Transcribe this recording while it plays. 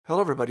Hello,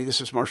 everybody. This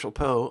is Marshall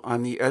Poe.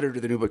 I'm the editor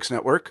of the New Books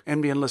Network.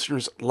 NBN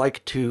listeners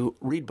like to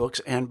read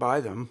books and buy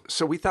them.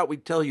 So we thought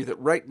we'd tell you that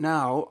right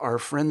now, our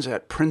friends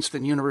at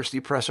Princeton University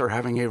Press are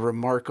having a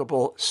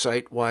remarkable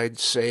site-wide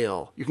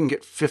sale. You can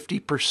get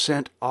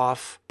 50%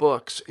 off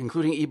books,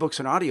 including ebooks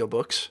and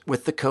audiobooks,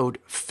 with the code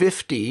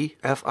 50,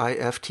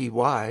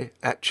 F-I-F-T-Y,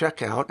 at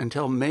checkout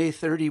until May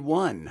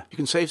 31. You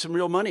can save some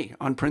real money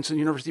on Princeton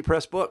University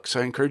Press books.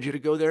 I encourage you to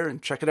go there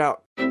and check it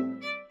out.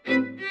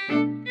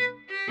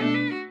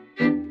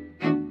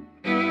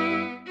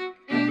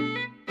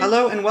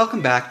 Hello and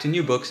welcome back to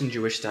New Books in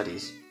Jewish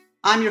Studies.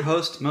 I'm your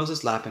host,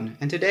 Moses Lappin,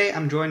 and today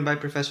I'm joined by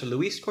Professor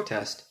Luis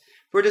Cortest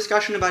for a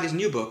discussion about his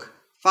new book,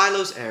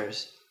 Philo's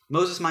Heirs,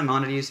 Moses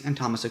Maimonides and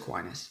Thomas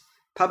Aquinas,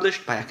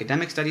 published by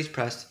Academic Studies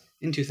Press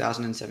in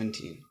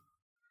 2017.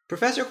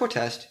 Professor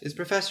Cortest is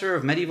professor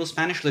of medieval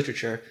Spanish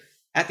literature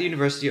at the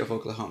University of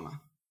Oklahoma.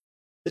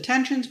 The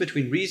tensions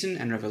between reason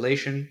and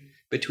revelation,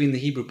 between the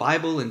Hebrew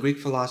Bible and Greek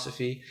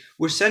philosophy,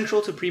 were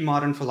central to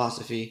pre-modern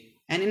philosophy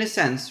and in a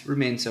sense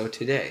remain so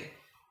today.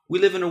 We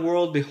live in a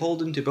world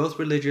beholden to both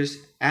religious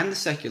and the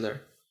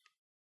secular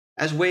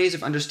as ways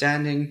of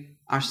understanding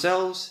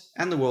ourselves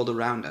and the world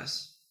around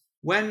us.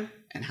 When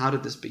and how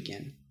did this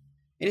begin?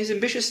 In his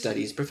ambitious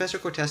studies, Professor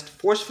Cortest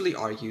forcefully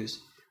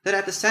argues that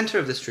at the center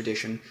of this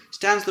tradition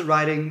stands the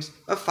writings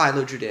of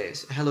Philo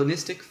Judaeus, a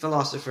Hellenistic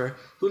philosopher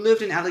who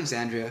lived in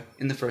Alexandria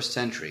in the 1st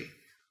century.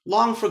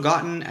 Long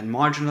forgotten and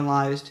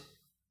marginalized,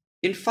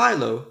 in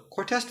Philo,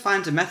 Cortest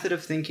finds a method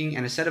of thinking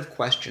and a set of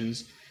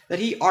questions that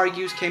he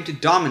argues came to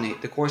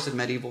dominate the course of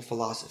medieval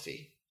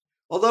philosophy.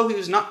 Although he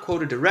was not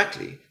quoted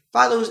directly,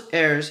 Philo's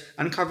Heirs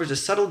uncovers a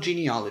subtle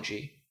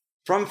genealogy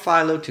from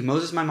Philo to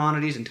Moses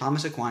Maimonides and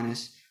Thomas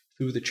Aquinas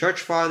through the Church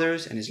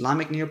Fathers and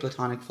Islamic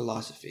Neoplatonic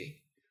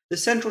philosophy. The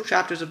central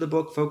chapters of the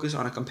book focus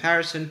on a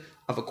comparison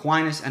of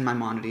Aquinas and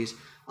Maimonides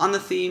on the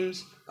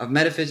themes of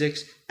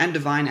metaphysics and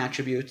divine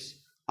attributes,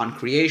 on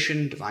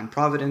creation, divine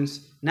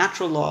providence,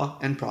 natural law,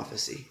 and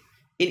prophecy.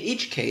 In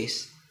each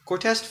case,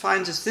 Cortest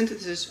finds a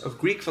synthesis of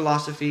Greek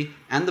philosophy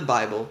and the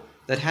Bible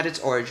that had its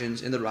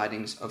origins in the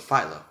writings of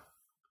Philo.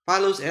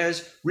 Philo's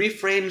Heirs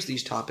reframes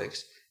these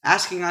topics,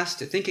 asking us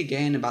to think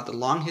again about the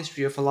long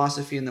history of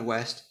philosophy in the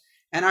West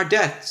and our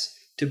debts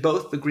to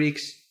both the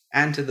Greeks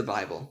and to the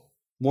Bible.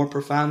 More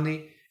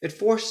profoundly, it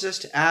forces us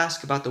to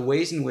ask about the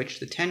ways in which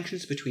the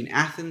tensions between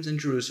Athens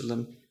and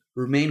Jerusalem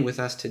remain with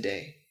us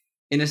today.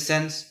 In a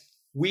sense,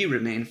 we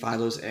remain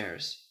Philo's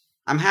heirs.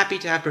 I'm happy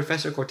to have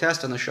Professor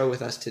Cortest on the show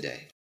with us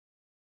today.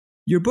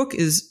 Your book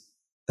is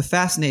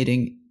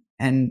fascinating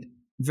and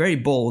very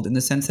bold in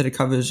the sense that it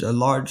covers a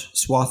large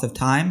swath of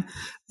time,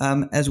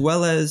 as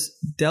well as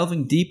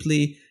delving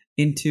deeply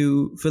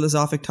into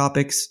philosophic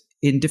topics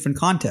in different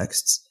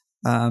contexts.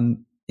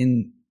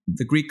 In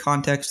the Greek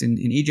context in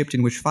Egypt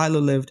in which Philo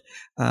lived,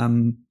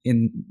 in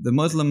the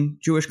Muslim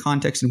Jewish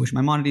context in which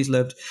Maimonides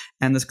lived,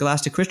 and the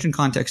scholastic Christian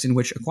context in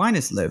which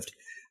Aquinas lived.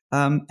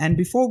 And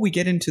before we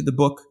get into the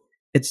book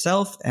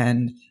itself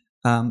and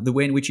the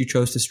way in which you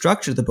chose to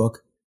structure the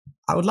book,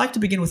 I would like to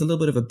begin with a little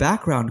bit of a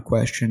background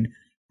question,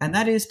 and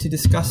that is to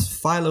discuss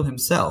Philo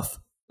himself.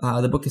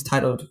 The book is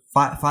titled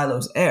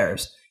Philo's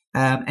Heirs,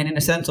 and in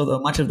a sense, although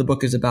much of the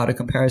book is about a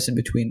comparison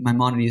between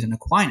Maimonides and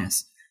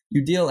Aquinas,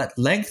 you deal at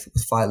length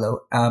with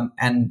Philo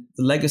and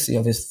the legacy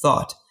of his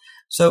thought.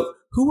 So,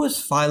 who was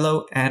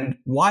Philo, and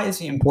why is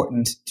he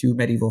important to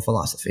medieval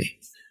philosophy?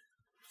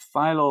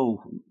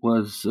 Philo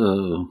was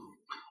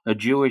a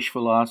Jewish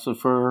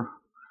philosopher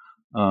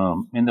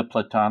in the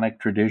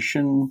Platonic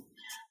tradition,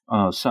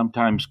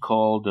 sometimes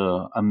called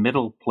a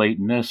Middle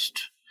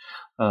Platonist,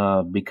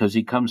 because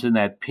he comes in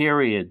that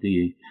period,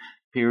 the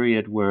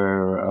period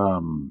where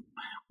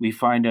we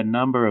find a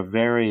number of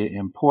very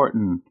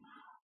important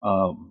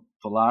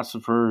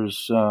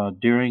philosophers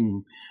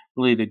during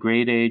really the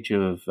great age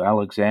of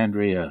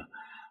Alexandria.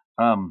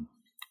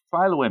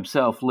 Philo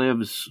himself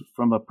lives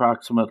from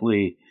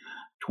approximately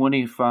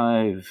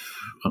the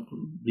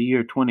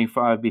year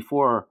 25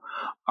 before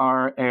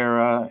our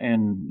era,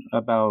 and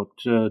about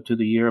to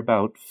the year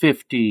about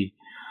 50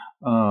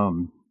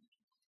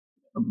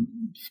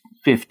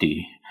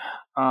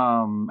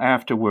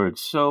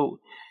 afterwards. So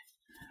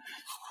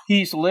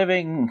he's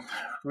living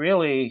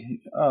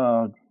really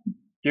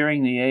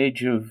during the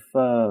age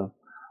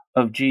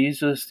of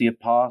Jesus, the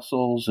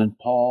apostles, and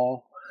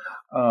Paul.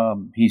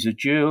 He's a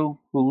Jew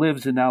who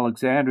lives in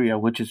Alexandria,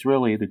 which is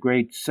really the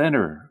great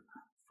center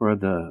for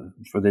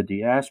the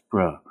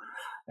diaspora,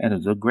 and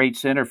is a great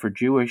center for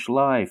Jewish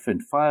life.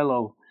 And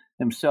Philo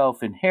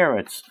himself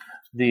inherits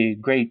the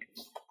great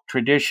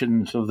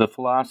traditions of the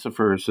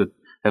philosophers that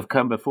have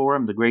come before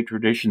him, the great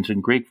traditions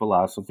in Greek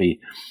philosophy.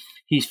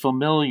 He's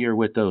familiar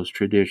with those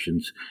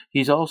traditions.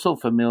 He's also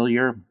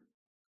familiar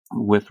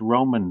with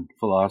Roman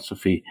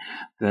philosophy,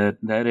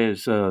 that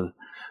is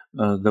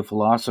the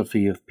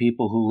philosophy of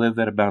people who lived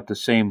at about the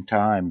same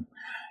time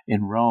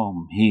in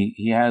Rome.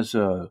 He has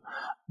a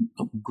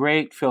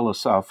great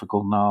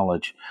philosophical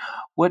knowledge.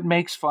 What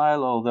makes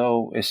Philo,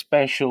 though,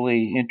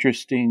 especially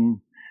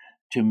interesting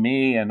to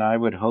me, and I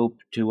would hope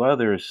to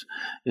others,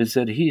 is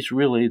that he's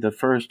really the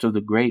first of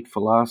the great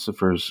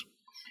philosophers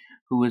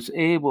who is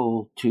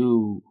able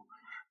to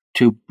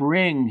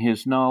bring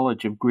his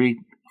knowledge of Greek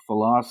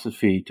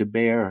philosophy to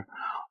bear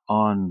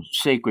on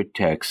sacred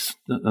texts,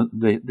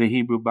 the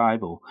Hebrew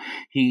Bible.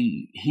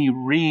 He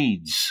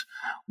reads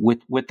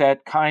with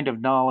that kind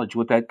of knowledge,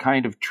 with that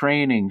kind of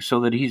training,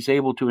 so that he's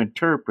able to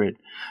interpret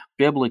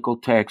biblical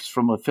texts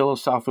from a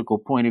philosophical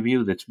point of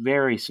view that's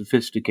very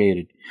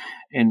sophisticated.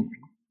 And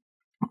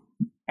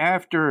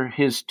after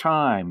his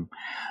time,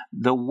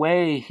 the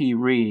way he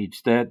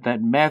reads,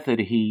 that method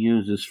he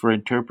uses for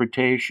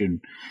interpretation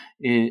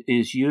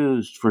is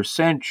used for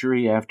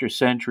century after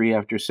century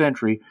after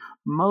century,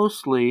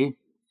 mostly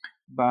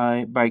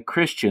by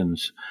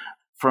Christians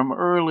from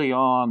early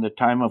on, the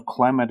time of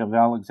Clement of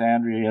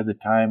Alexandria, the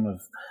time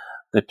of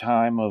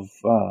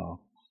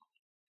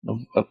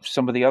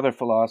some of the other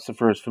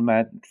philosophers from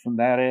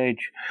that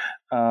age.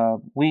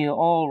 We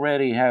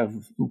already have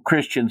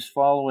Christians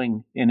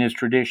following in his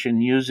tradition,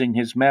 using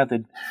his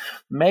method.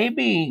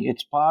 Maybe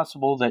it's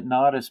possible that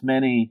not as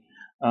many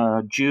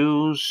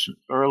Jews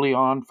early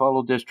on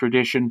followed this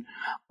tradition,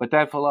 but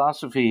that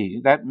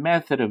philosophy, that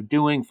method of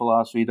doing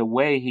philosophy, the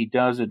way he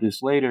does it,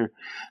 is later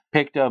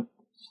picked up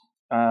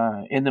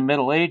in the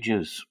Middle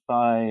Ages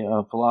by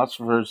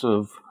philosophers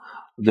of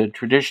the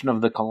tradition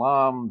of the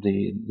Kalam,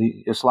 the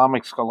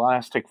Islamic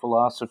scholastic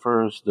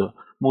philosophers, the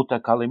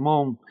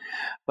Mutakallimun,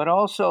 but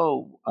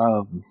also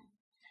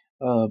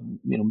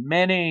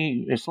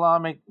many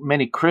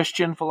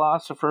Christian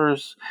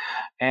philosophers,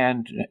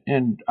 and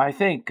I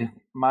think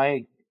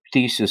my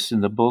thesis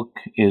in the book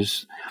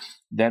is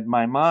that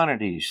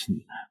Maimonides,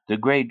 the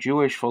great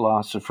Jewish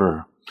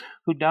philosopher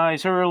who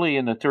dies early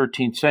in the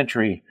 13th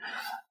century,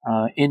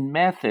 in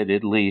method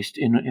at least,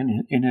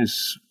 in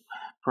his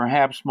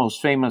perhaps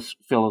most famous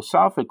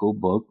philosophical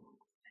book,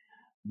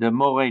 the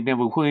Moreh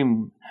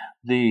Nevuchim,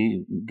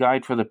 the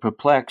Guide for the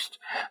Perplexed,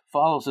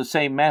 follows the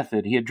same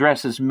method. He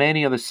addresses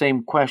many of the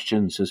same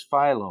questions as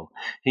Philo.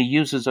 He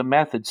uses a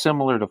method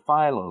similar to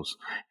Philo's.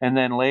 And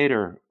then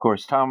later, of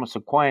course, Thomas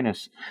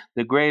Aquinas,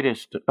 the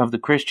greatest of the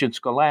Christian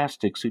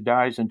scholastics, who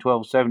dies in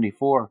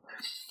 1274,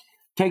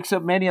 takes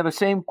up many of the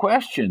same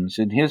questions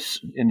in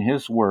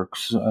his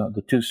works,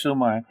 the two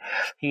Summae.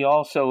 He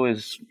also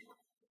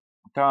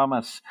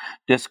Thomas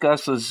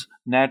discusses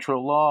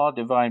natural law,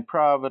 divine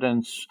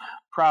providence,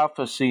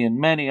 prophecy, and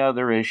many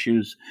other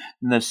issues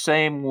in the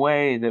same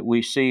way that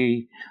we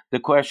see the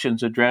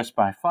questions addressed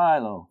by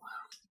Philo.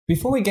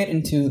 Before we get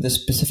into the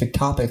specific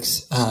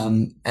topics,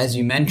 as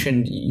you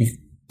mentioned, you've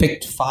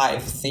picked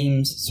 5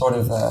 themes, sort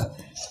of a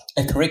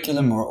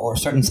curriculum or a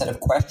certain set of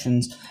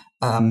questions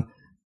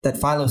that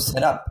Philo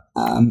set up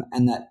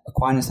and that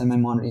Aquinas and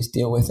Maimonides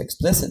deal with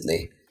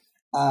explicitly.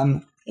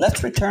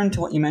 Let's return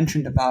to what you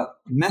mentioned about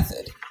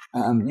method.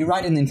 You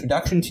write in the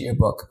introduction to your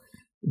book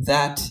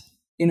that,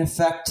 in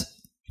effect,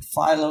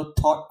 Philo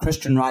taught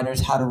Christian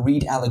writers how to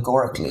read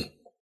allegorically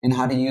and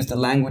how to use the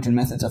language and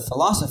methods of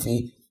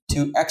philosophy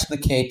to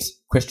explicate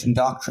Christian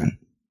doctrine.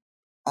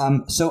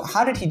 So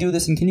how did he do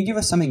this, and can you give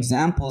us some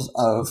examples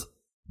of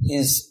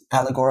his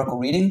allegorical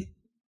reading?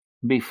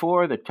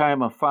 Before the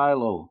time of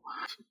Philo,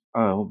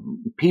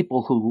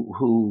 people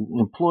who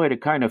employed a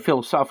kind of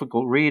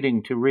philosophical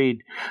reading to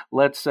read,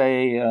 let's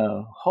say,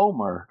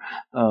 Homer,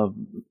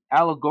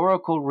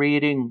 allegorical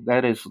reading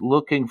that is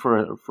looking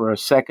for a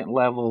second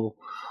level.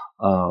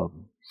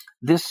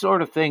 This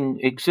sort of thing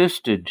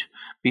existed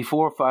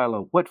before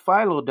Philo. What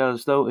Philo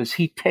does, though, is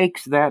he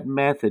takes that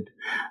method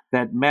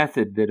that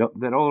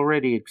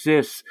already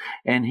exists,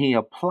 and he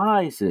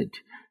applies it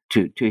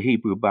to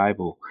Hebrew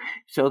Bible,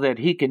 so that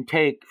he can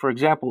take, for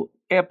example,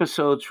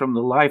 episodes from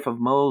the life of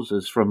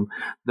Moses, from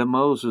the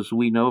Moses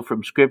we know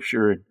from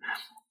Scripture,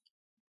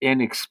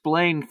 and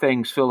explain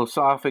things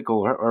philosophical,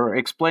 or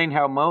explain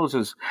how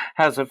Moses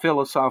has a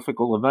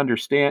philosophical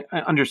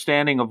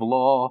understanding of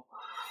law,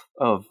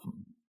 of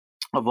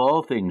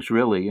all things,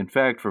 really. In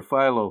fact, for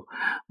Philo,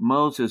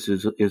 Moses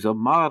is a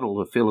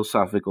model of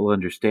philosophical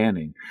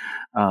understanding.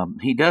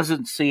 He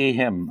doesn't see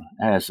him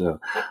as a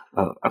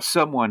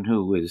someone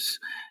who is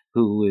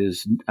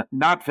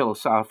not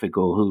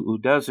philosophical, who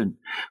doesn't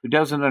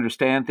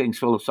understand things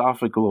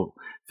philosophically.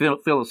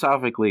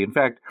 In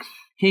fact,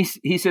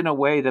 he's in a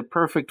way the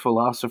perfect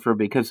philosopher,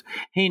 because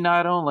he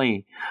not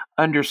only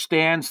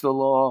understands the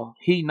law,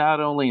 he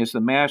not only is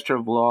the master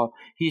of law,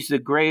 he's the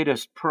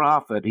greatest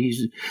prophet.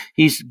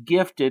 He's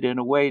gifted in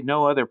a way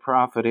no other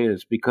prophet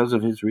is, because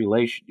of his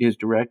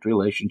direct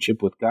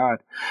relationship with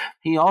God.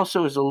 He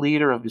also is a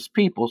leader of his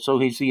people, so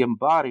he's the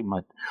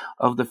embodiment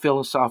of the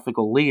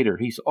philosophical leader.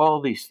 He's all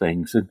these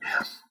things, and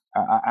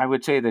I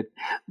would say that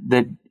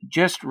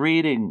just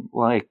reading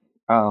like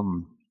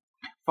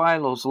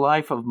Philo's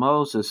Life of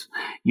Moses,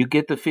 you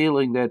get the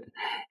feeling that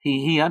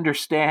he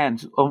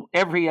understands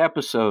every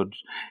episode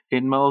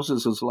in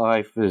Moses'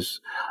 life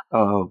is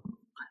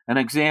an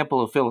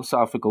example of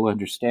philosophical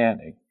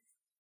understanding.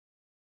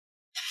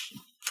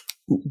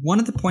 One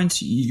of the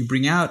points you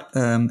bring out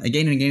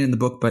again and again in the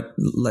book, but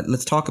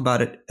let's talk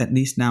about it at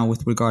least now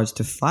with regards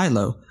to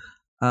Philo,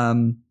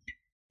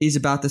 is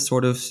about the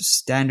sort of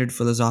standard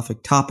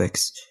philosophic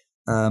topics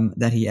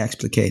that he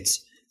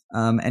explicates.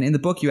 And in the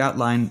book, you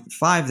outline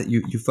 5 that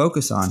you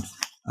focus on.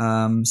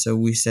 So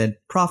we said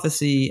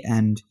prophecy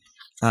and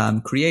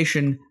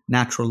creation,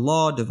 natural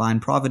law, divine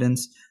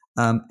providence,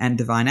 and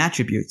divine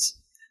attributes.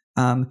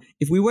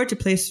 If we were to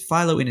place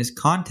Philo in his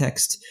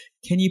context,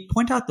 can you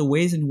point out the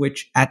ways in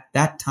which at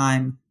that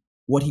time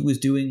what he was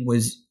doing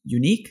was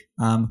unique?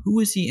 Who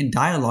was he in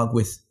dialogue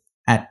with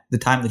at the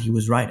time that he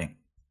was writing?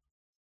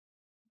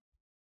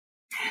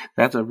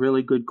 That's a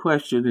really good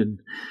question,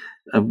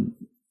 and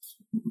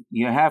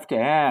you have to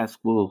ask,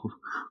 well,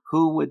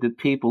 who would the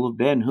people have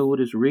been? Who would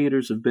his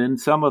readers have been?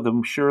 Some of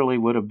them surely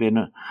would have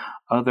been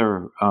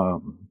other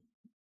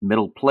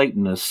Middle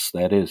Platonists,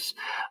 that is,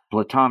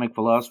 Platonic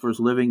philosophers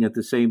living at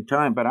the same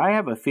time. But I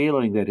have a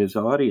feeling that his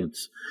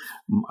audience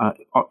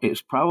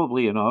is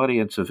probably an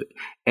audience of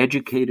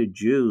educated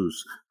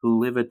Jews who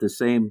live at the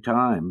same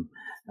time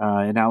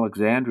in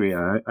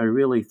Alexandria. I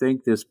really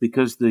think this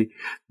because the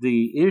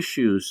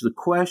issues, the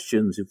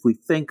questions, if we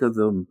think of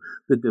them,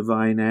 the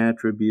divine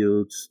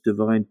attributes,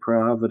 divine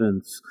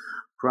providence,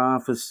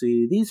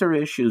 prophecy, these are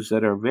issues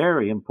that are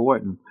very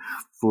important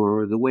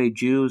for the way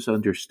Jews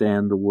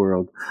understand the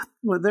world.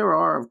 Well, there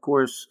are, of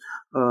course,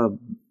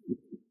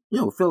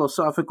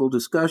 philosophical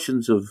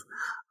discussions of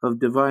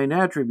divine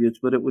attributes,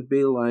 but it would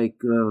be like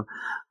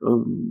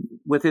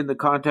within the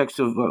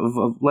context of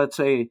let's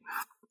say,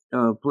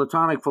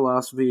 Platonic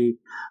philosophy,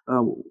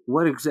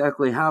 what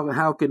exactly?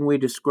 How can we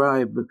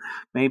describe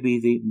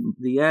maybe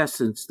the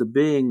essence, the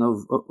being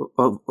of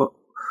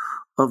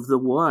the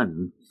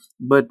one?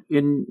 But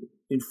in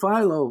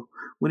Philo,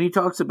 when he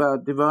talks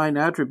about divine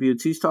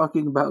attributes, he's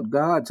talking about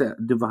God's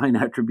divine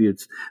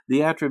attributes,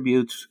 the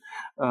attributes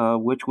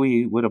which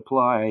we would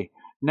apply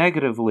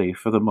negatively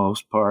for the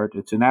most part.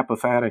 It's an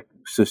apophatic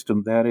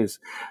system. That is,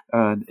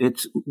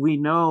 we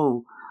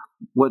know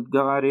what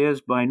God is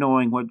by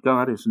knowing what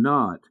God is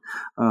not.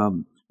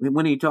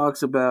 When he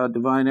talks about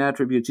divine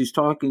attributes, he's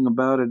talking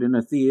about it in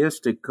a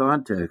theistic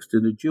context,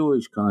 in a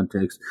Jewish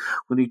context.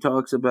 When he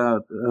talks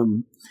about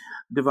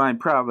divine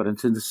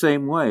providence, in the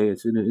same way,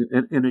 it's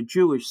in a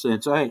Jewish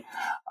sense. I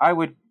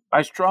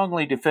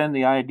strongly defend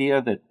the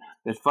idea that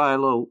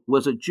Philo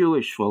was a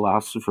Jewish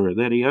philosopher,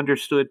 that he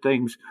understood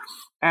things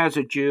as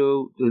a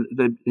Jew,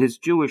 that his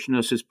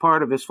Jewishness is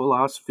part of his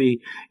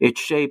philosophy. It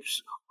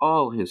shapes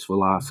all his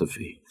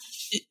philosophy.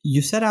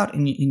 You set out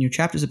in your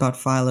chapters about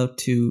Philo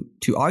to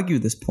argue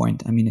this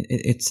point. I mean,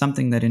 it's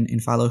something that in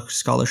Philo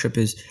scholarship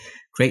is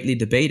greatly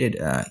debated.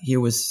 Here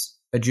was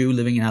a Jew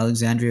living in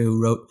Alexandria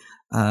who wrote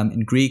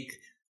in Greek.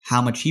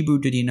 How much Hebrew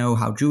did he know?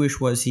 How Jewish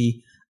was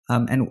he?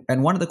 And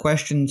one of the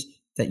questions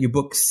that your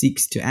book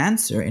seeks to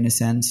answer, in a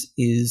sense,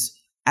 is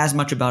as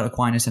much about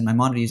Aquinas and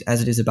Maimonides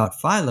as it is about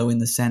Philo, in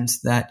the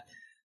sense that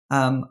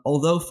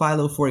although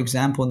Philo, for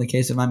example, in the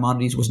case of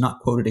Maimonides, was not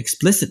quoted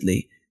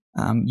explicitly,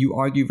 you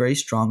argue very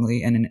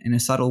strongly and in a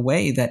subtle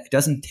way that it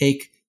doesn't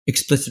take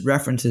explicit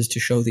references to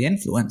show the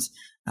influence.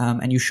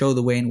 And you show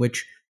the way in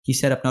which he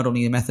set up not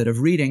only a method of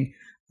reading,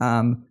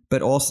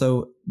 but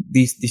also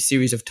these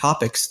series of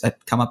topics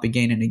that come up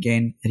again and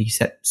again that he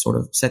set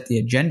the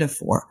agenda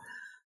for.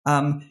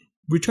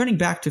 Returning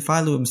back to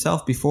Philo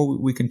himself before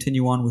we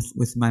continue on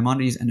with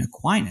Maimonides and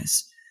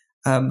Aquinas,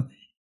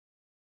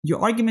 your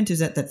argument is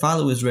that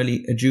Philo is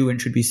really a Jew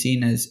and should be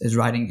seen as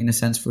writing, in a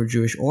sense, for a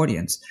Jewish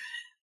audience.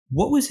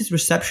 What was his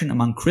reception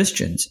among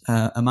Christians,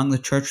 among the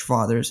church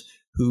fathers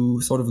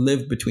who sort of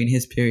lived between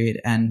his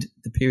period and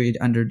the period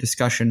under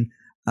discussion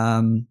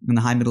in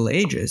the High Middle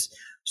Ages?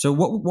 So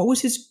what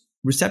was his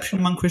reception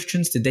among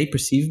Christians? Did they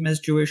perceive him as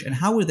Jewish? And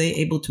how were they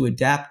able to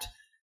adapt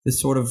this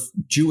sort of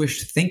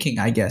Jewish thinking,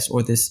 I guess,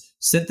 or this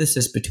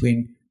synthesis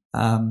between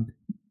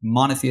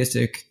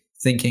monotheistic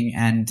thinking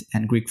and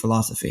Greek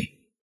philosophy?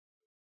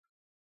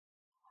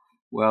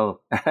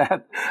 Well,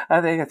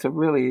 I think it's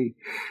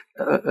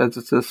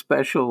it's a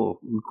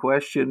special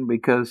question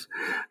because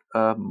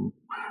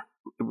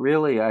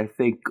really, I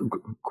think,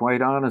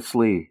 quite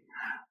honestly,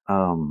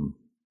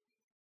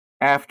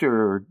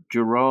 after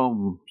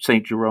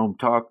St. Jerome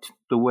talked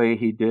the way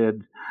he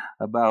did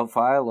about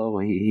Philo,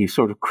 he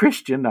sort of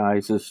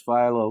Christianizes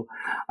Philo.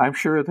 I'm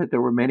sure that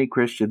there were many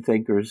Christian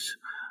thinkers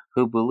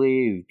who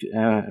believed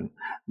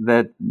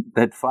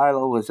that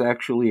Philo was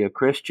actually a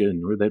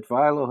Christian, or that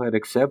Philo had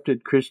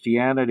accepted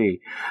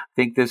Christianity. I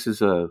think this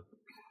is a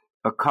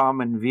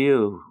common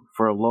view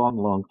for a long,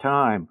 long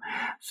time,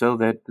 so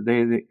that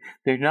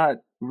they're not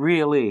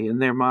really, in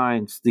their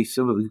minds,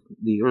 some of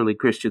the early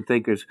Christian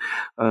thinkers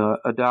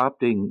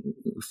adopting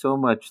so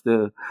much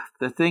the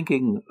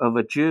thinking of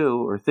a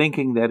Jew, or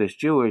thinking that is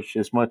Jewish,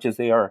 as much as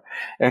they are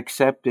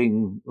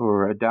accepting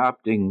or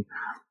adopting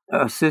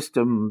a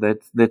system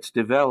that's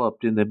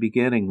developed in the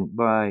beginning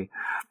by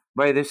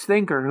by this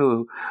thinker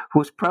who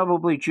was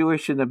probably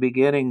Jewish in the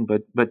beginning,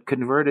 but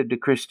converted to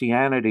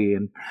Christianity.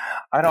 And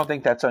I don't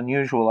think that's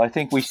unusual. I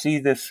think we see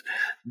this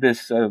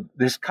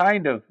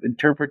kind of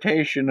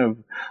interpretation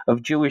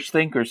of Jewish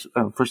thinkers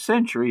for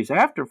centuries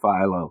after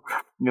Philo.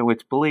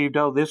 It's believed,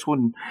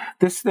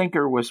 this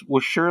thinker was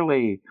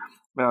surely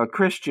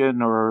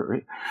Christian,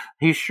 or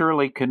he's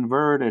surely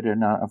converted.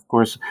 And of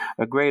course,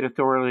 a great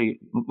authority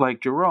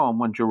like Jerome,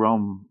 when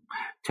Jerome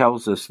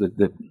tells us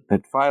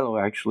that Philo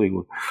actually,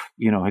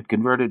 had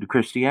converted to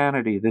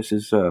Christianity, this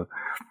is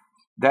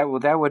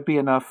that would be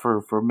enough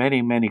for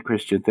many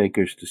Christian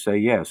thinkers to say,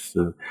 yes,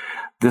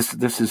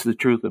 this is the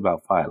truth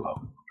about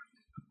Philo.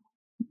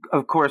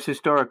 Of course,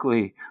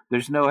 historically,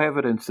 there's no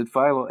evidence that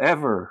Philo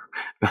ever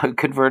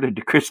converted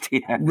to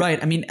Christianity.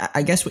 Right. I mean,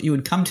 I guess what you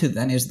would come to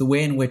then is the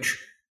way in which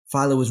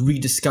Philo was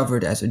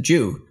rediscovered as a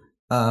Jew.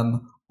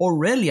 Or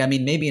really, I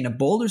mean, maybe in a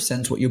bolder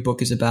sense, what your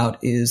book is about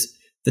is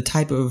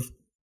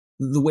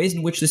the ways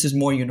in which this is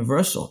more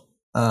universal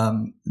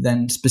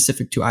than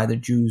specific to either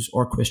Jews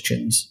or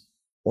Christians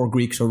or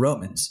Greeks or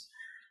Romans.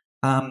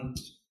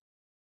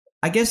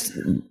 I guess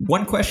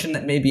one question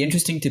that may be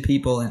interesting to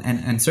people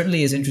and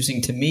certainly is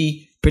interesting to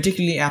me,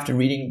 particularly after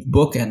reading the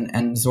book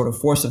and sort of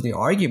force of the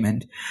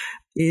argument,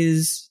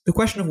 is the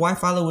question of why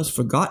Philo was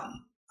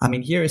forgotten. I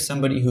mean, here is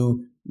somebody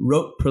who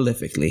wrote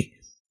prolifically,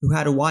 who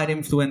had a wide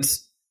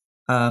influence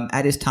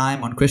at his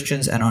time on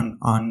Christians and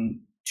on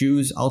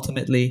Jews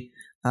ultimately,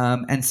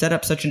 and set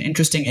up such an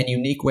interesting and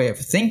unique way of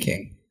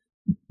thinking.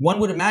 One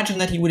would imagine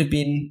that he would have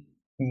been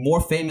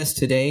more famous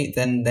today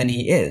than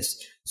he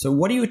is. So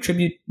what do you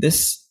attribute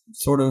this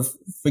sort of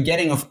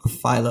forgetting of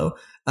Philo,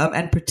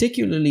 and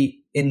particularly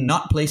in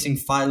not placing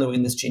Philo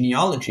in this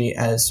genealogy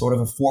as sort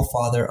of a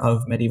forefather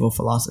of medieval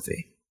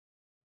philosophy?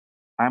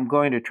 I'm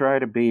going to try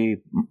to be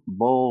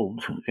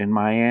bold in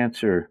my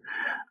answer.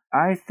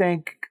 I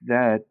think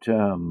that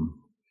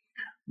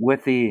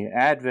with the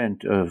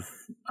advent of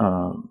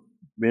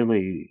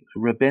really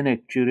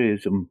rabbinic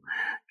Judaism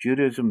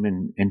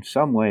in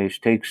some ways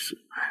takes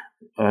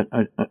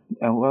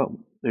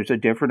there's a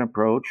different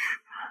approach.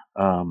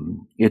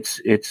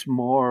 It's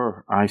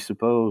more, I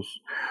suppose,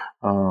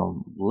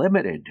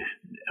 limited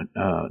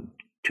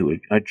to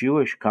a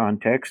Jewish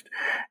context,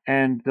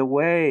 and the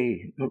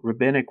way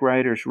rabbinic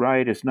writers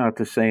write is not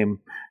the same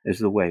as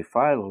the way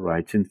Philo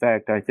writes. In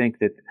fact, I think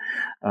that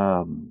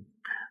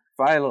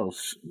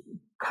Philo's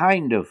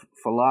kind of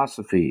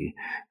philosophy,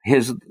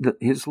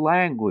 his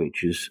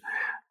language is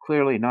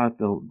clearly not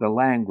the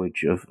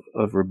language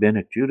of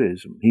rabbinic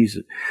Judaism.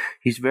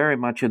 He's very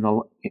much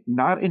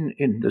not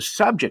in the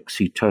subjects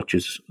he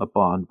touches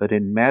upon, but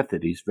in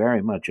method. He's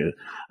very much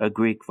a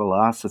Greek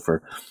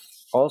philosopher.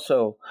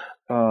 Also,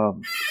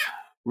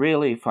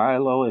 really,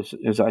 Philo,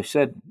 as I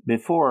said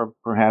before,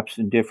 perhaps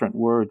in different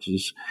words,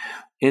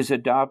 is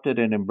adopted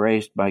and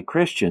embraced by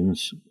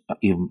Christians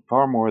even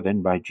far more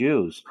than by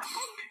Jews.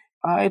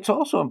 It's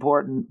also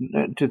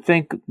important to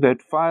think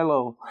that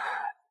Philo,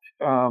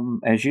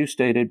 as you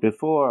stated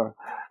before,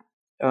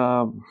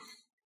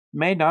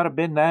 may not have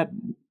been that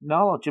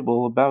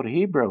knowledgeable about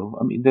Hebrew.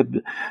 I mean,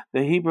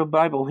 the Hebrew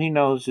Bible he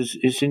knows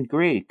is in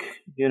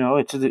Greek.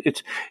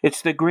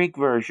 It's the Greek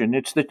version.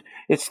 It's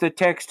the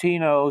text he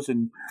knows.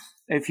 And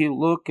if you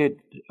look at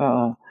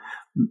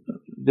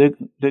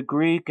the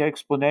Greek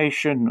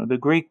explanation, the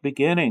Greek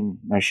beginning,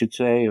 I should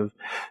say,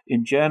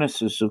 in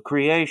Genesis of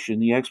creation,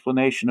 the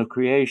explanation of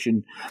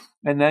creation,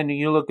 and then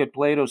you look at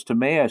Plato's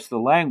Timaeus, the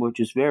language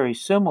is very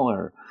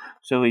similar.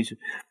 So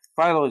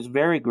Philo is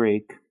very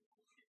Greek.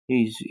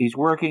 He's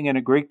working in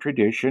a Greek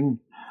tradition,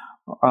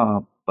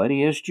 but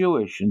he is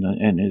Jewish,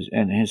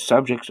 and his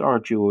subjects are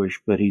Jewish.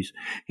 But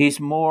he's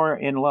more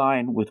in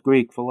line with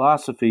Greek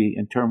philosophy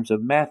in terms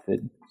of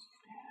method,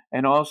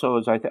 and also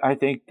as I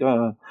think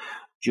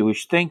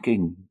Jewish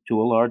thinking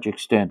to a large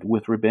extent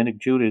with rabbinic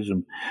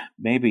Judaism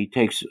maybe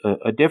takes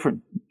a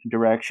different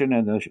direction,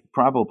 and there's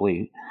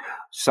probably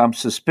some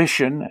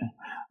suspicion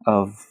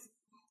of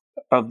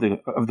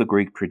the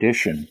Greek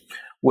tradition,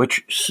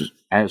 which,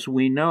 as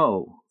we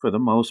know, for the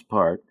most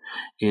part,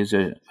 is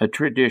a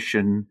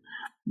tradition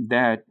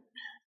that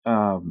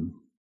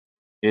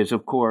is,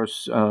 of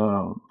course,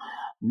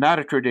 not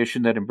a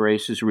tradition that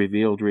embraces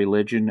revealed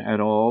religion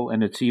at all,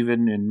 and it's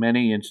even in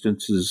many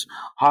instances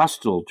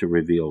hostile to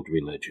revealed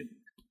religion.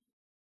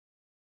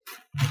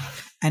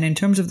 And in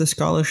terms of the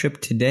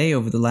scholarship today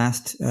over the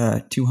last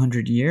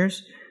 200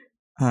 years,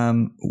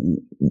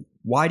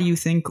 why do you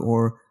think,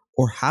 or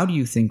how do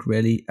you think,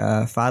 really,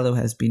 Philo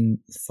has been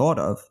thought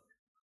of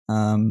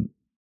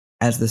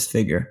as this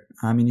figure?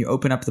 I mean, you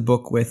open up the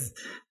book with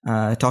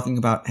talking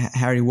about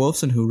Harry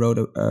Wolfson, who wrote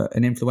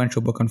an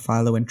influential book on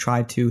Philo and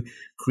tried to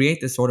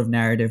create this sort of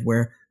narrative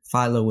where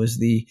Philo was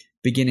the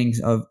beginnings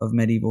of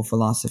medieval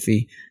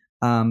philosophy.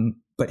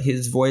 But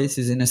his voice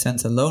is, in a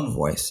sense, a lone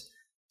voice.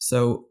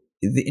 So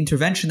the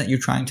intervention that you're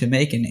trying to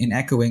make in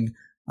echoing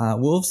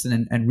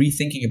Wolfson and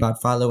rethinking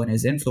about Philo and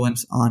his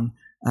influence on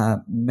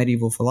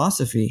medieval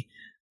philosophy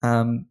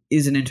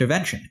is an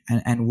intervention.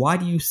 And why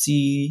do you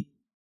see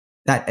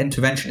that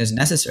intervention is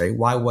necessary?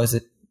 Why was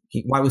it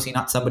why was he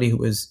not somebody who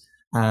was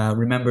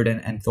remembered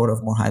and thought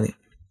of more highly?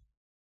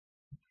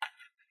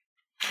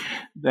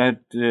 That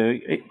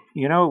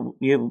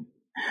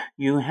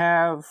you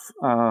have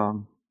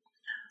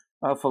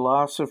a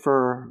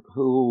philosopher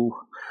who,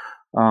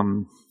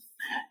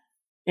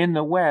 in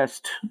the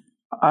West,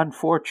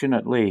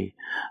 unfortunately,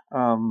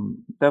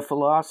 the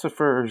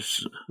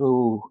philosophers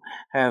who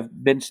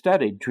have been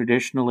studied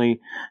traditionally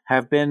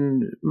have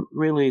been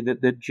really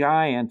the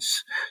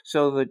giants,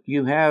 so that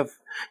you have,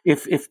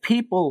 if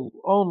people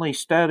only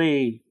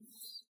study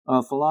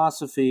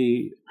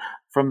philosophy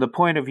from the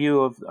point of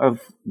view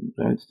of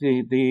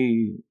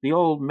the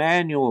old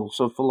manuals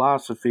of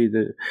philosophy,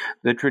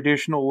 the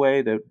traditional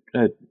way that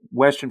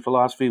Western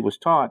philosophy was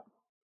taught,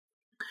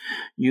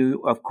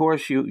 you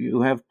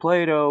have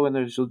Plato, and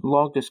there's a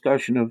long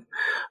discussion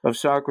of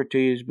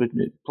Socrates, but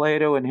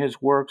Plato and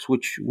his works,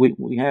 which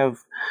we have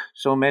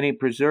so many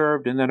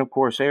preserved, and then of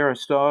course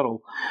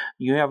Aristotle.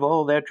 You have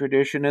all that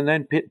tradition, and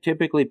then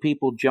typically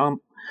people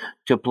jump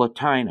to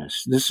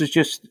Plotinus. This is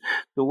just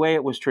the way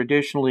it was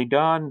traditionally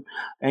done,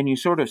 and you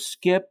sort of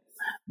skip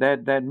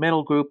that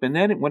middle group, and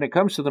then when it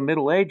comes to the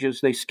Middle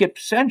Ages, they skip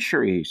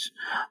centuries,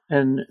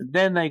 and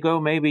then they go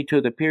maybe to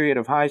the period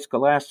of high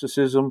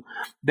scholasticism.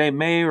 They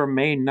may or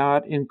may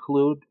not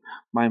include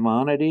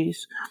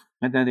Maimonides,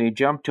 and then they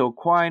jump to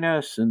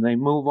Aquinas, and they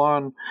move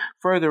on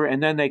further,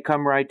 and then they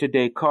come right to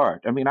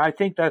Descartes. I mean, I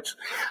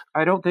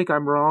don't think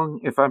I'm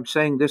wrong if I'm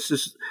saying this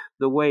is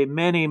the way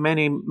many,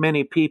 many,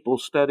 many people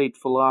studied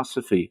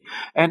philosophy.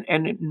 And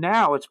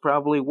now it's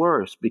probably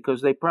worse,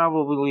 because they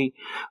probably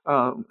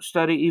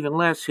study even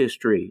less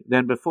history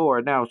than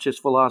before. Now it's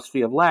just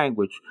philosophy of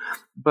language.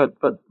 But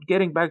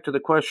getting back to the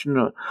question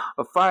of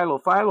Philo,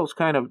 Philo's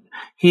kind of,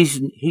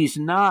 he's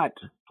not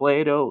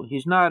Plato,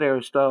 he's not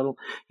Aristotle,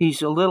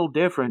 he's a little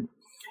different.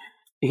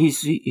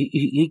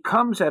 He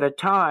comes at a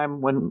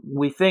time when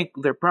we think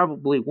there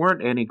probably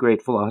weren't any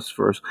great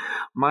philosophers.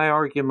 My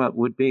argument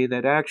would be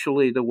that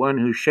actually the one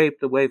who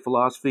shaped the way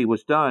philosophy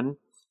was done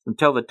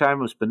until the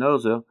time of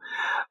Spinoza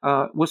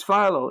was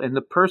Philo. And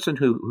the person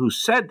who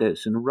said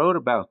this and wrote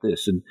about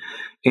this and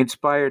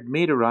inspired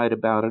me to write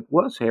about it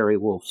was Harry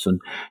Wolfson.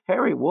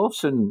 Harry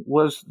Wolfson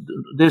was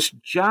this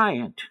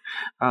giant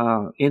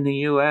in the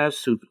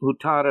U.S. who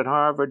taught at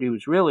Harvard. He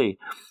was really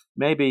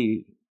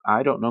maybe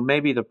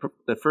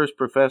the first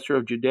professor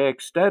of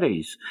Judaic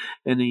studies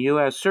in the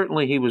U.S.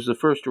 Certainly he was the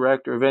first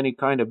director of any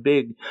kind of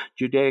big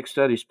Judaic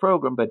studies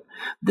program, but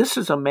this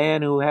is a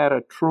man who had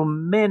a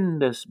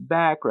tremendous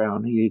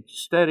background. He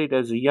studied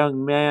as a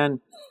young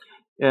man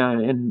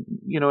in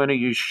a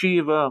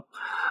yeshiva.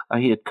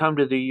 He had come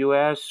to the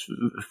U.S.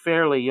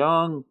 fairly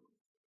young.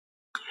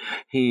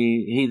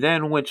 He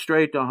then went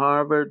straight to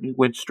Harvard. He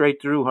went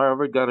straight through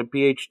Harvard, got a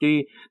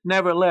PhD,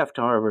 never left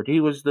Harvard. He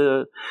was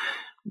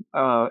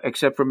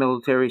except for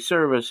military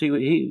service,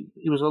 he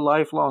was a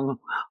lifelong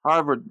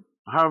Harvard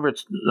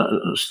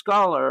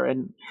scholar,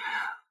 and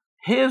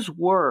his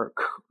work,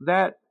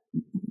 that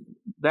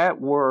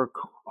work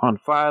on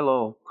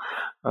Philo,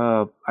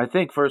 I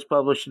think first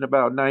published in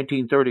about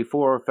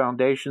 1934,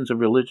 Foundations of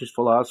Religious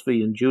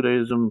Philosophy in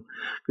Judaism,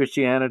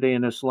 Christianity,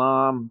 and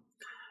Islam,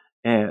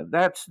 and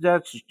that's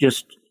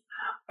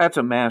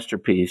a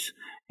masterpiece.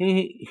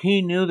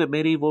 He knew the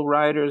medieval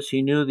writers,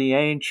 he knew the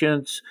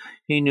ancients,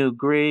 he knew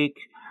Greek.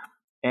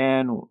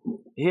 And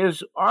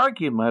his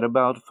argument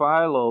about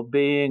Philo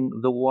being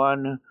the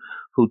one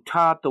who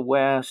taught the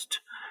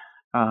West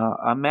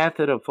a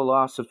method of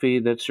philosophy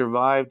that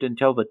survived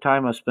until the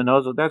time of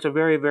Spinoza, that's a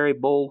very, very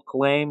bold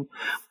claim.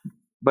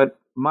 But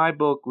my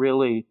book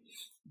really,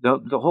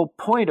 the whole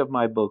point of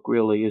my book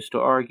really is to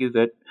argue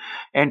that,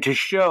 and to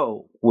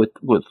show with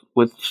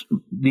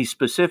these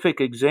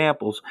specific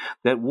examples,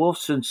 that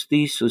Wolfson's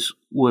thesis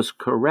was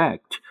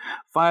correct.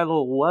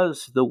 Philo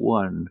was the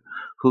one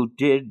who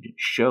did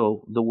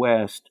show the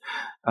West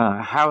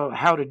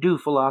how to do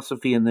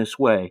philosophy in this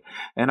way,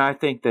 and I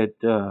think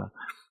that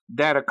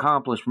that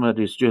accomplishment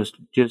is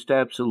just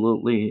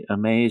absolutely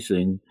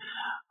amazing.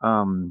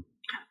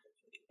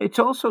 It's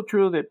also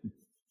true that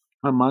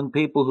among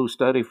people who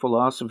study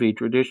philosophy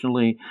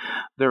traditionally,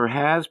 there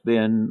has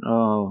been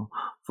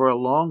for a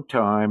long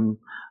time.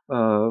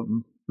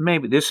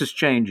 Maybe this is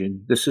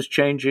changing. This is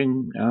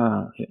changing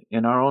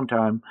in our own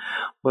time,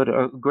 but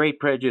a great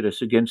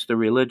prejudice against the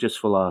religious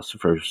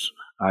philosophers,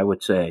 I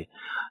would say.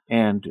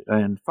 And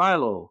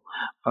Philo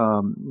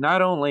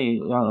not only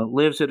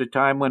lives at a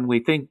time when we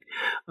think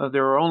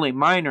there are only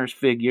minor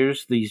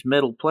figures, these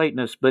Middle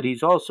Platonists, but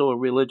he's also a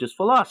religious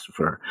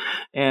philosopher.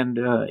 And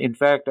in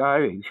fact,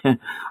 I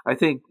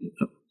think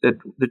that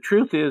the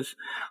truth is,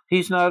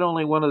 he's not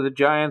only one of the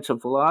giants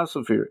of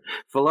philosophy,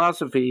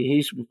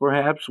 he's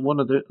perhaps one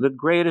of the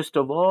greatest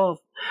of all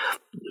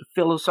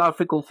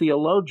philosophical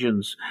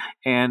theologians.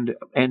 And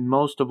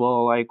most of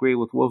all, I agree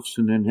with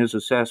Wolfson in his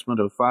assessment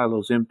of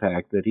Philo's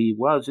impact, that he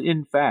was,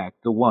 in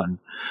fact, the one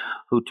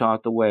who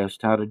taught the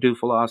West how to do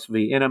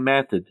philosophy in a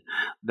method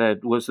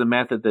that was the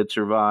method that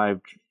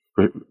survived,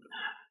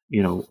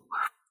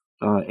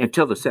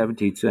 until the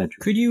 17th century.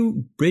 Could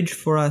you bridge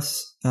for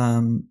us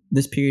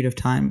this period of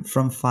time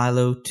from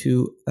Philo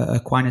to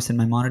Aquinas and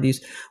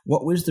Maimonides?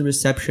 What was the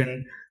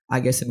reception,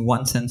 I guess, in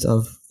one sense,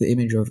 of the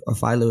image of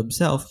Philo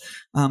himself,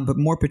 but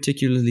more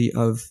particularly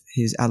of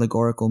his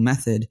allegorical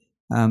method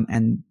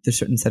and the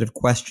certain set of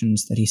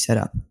questions that he set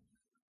up?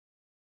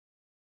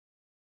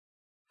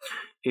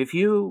 If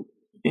you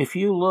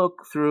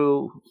look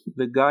through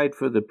the Guide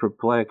for the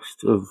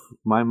Perplexed of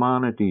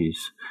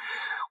Maimonides,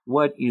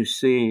 what you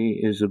see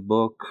is a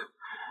book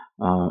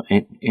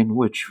in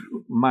which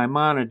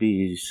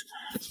Maimonides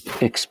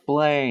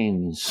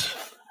explains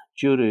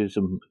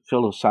Judaism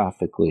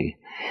philosophically,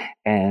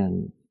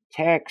 and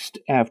text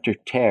after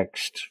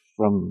text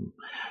from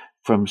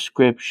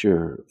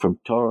Scripture, from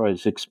Torah,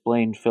 is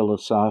explained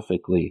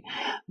philosophically.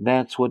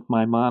 That's what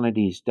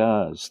Maimonides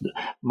does.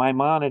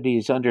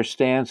 Maimonides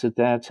understands that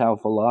that's how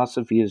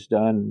philosophy is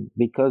done,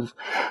 because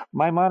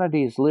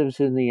Maimonides lives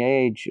in the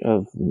age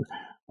of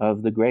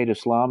the great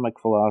Islamic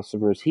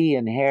philosophers. He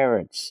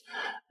inherits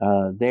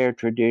their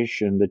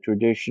tradition, the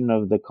tradition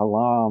of the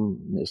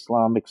Kalam,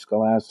 Islamic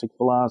scholastic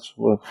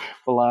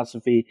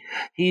philosophy.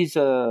 He's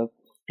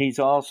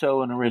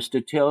also an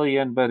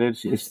Aristotelian, but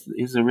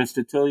his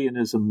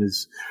Aristotelianism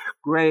is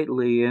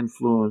greatly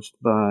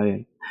influenced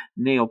by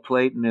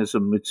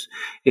Neoplatonism.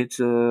 It's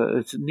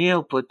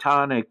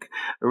Neoplatonic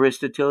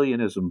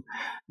Aristotelianism.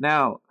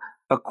 Now,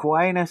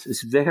 Aquinas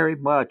is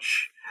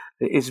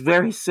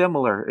very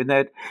similar in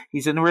that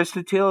he's an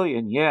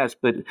Aristotelian, yes,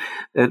 but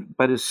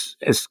as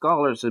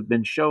scholars have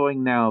been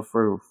showing now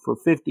for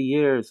 50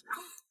 years,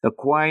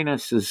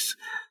 Aquinas's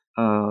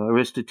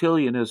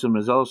Aristotelianism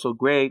is also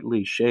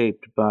greatly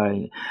shaped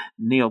by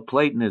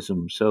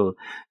Neoplatonism. So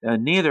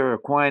neither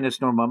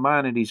Aquinas nor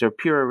Maimonides are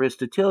pure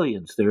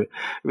Aristotelians. They're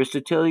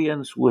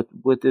Aristotelians with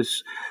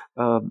this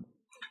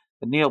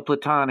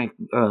Neoplatonic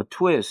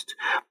twist,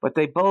 but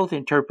they both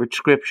interpret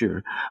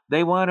Scripture.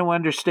 They want to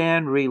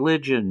understand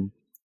religion.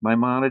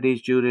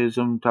 Maimonides,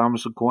 Judaism;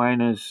 Thomas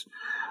Aquinas,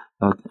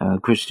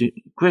 the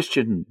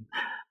Christian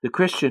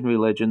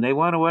religion. They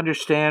want to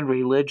understand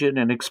religion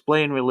and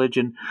explain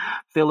religion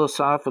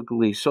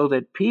philosophically, so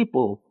that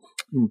people,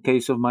 in the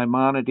case of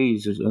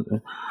Maimonides,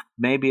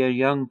 maybe a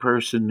young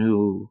person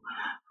who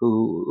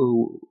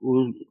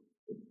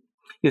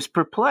is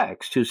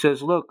perplexed, who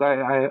says, "Look,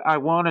 I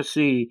want to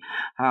see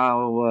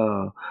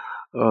how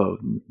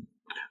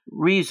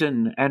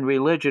reason and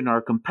religion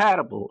are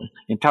compatible."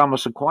 In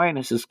Thomas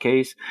Aquinas'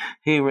 case,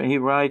 he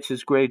writes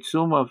his great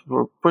Summa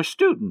for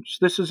students.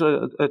 This is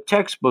a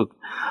textbook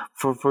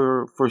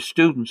for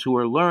students who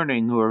are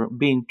learning, who are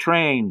being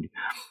trained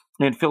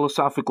in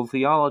philosophical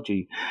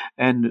theology.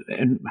 And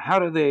how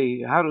do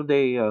they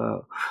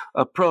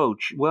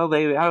approach? Well,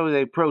 how do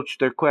they approach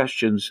their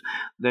questions?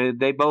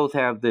 They both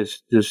have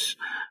this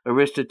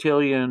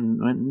Aristotelian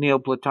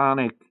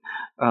Neoplatonic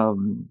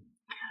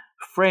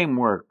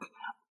framework.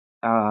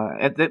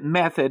 That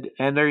method,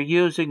 and they're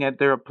using it,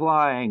 they're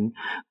applying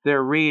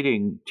their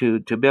reading to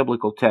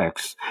biblical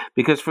texts,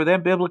 because for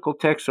them biblical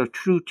texts are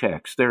true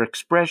texts. They're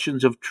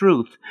expressions of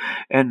truth,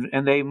 and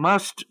they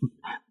must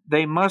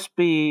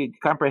be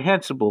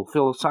comprehensible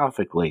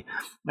philosophically.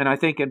 And I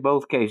think in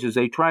both cases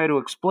they try to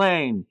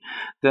explain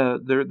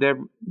their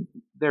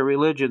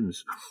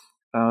religions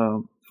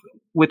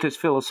with this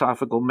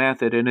philosophical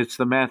method, and it's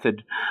the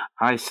method,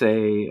 I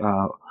say,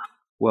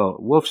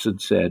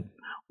 Wolfson said,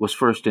 was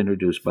first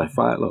introduced by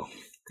Philo.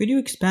 Could you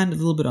expand a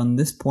little bit on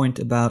this point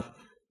about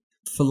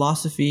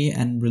philosophy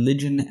and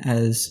religion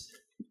as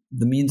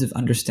the means of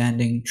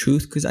understanding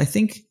truth? Because I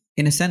think,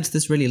 in a sense,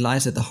 this really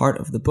lies at the heart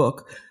of the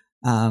book,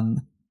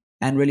 and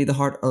really the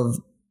heart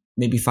of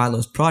maybe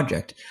Philo's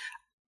project.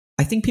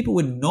 I think people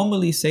would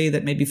normally say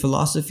that maybe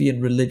philosophy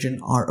and religion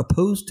are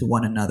opposed to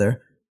one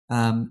another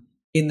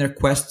in the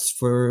quest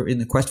for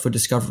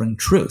discovering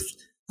truth.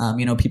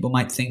 People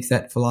might think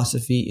that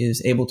philosophy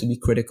is able to be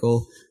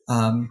critical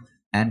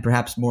and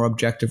perhaps more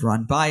objective or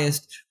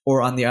unbiased,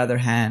 or on the other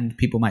hand,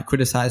 people might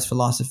criticize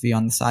philosophy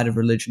on the side of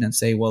religion and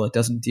say, well, it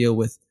doesn't deal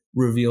with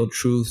revealed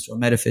truths or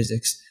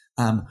metaphysics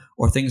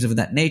or things of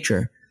that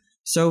nature.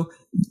 So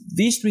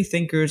these three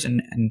thinkers,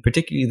 and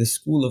particularly the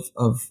school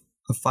of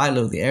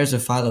Philo, the heirs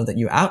of Philo that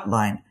you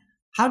outline,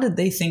 how did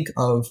they think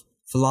of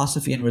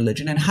philosophy and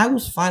religion, and how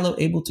was Philo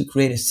able to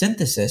create a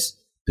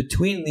synthesis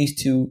between these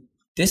two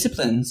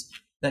disciplines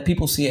that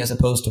people see as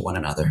opposed to one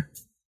another?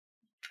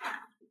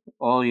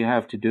 All you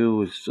have to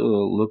do is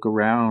look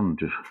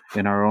around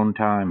in our own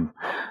time.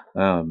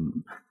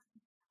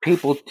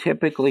 People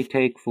typically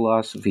take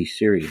philosophy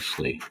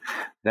seriously.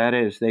 That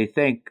is, they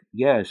think,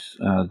 yes,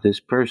 this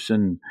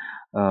person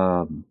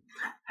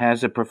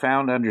has a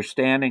profound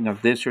understanding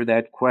of this or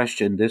that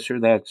question, this or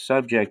that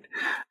subject,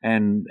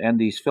 and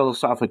these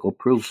philosophical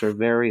proofs are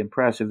very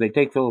impressive. They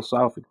take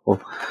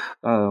philosophical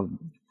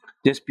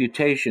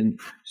disputation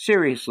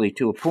seriously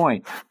to a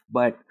point,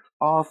 but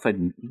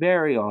often,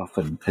 very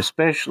often,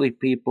 especially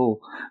people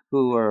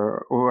who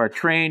are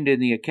trained in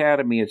the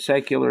academy at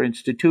secular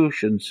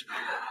institutions,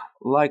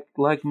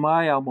 like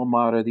my alma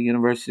mater, the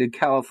University of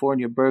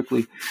California,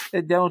 Berkeley,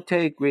 they don't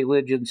take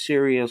religion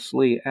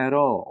seriously at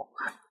all.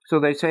 So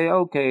they say,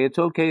 okay, it's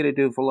okay to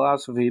do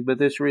philosophy, but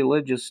this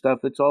religious stuff,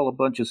 it's all a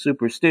bunch of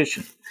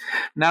superstition.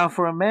 Now,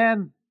 for a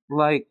man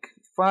like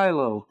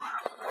Philo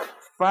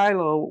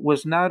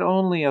was not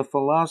only a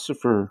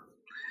philosopher,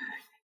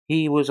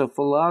 he was a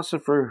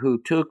philosopher who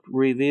took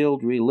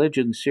revealed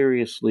religion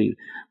seriously,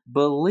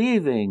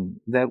 believing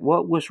that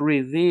what was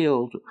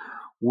revealed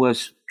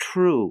was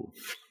true,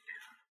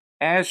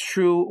 as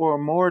true or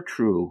more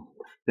true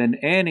than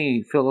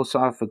any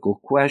philosophical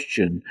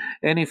question,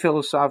 any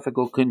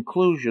philosophical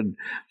conclusion.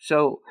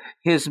 So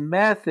his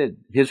method,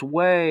 his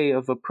way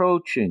of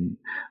approaching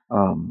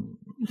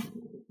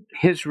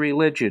his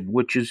religion,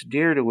 which is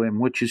dear to him,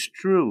 which is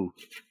true,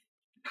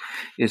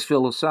 is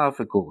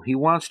philosophical. He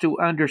wants to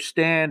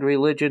understand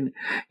religion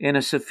in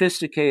a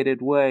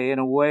sophisticated way, in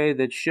a way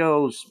that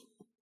shows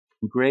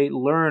great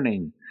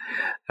learning,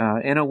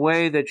 in a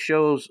way that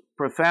shows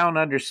profound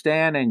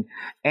understanding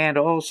and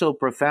also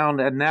profound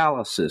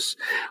analysis.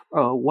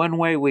 One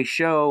way we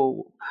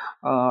show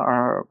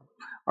our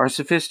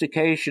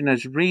sophistication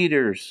as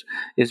readers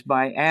is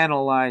by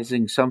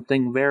analyzing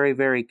something very,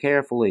 very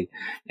carefully.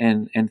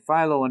 And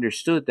Philo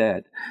understood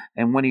that.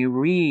 And when he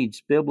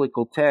reads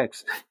biblical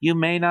texts, you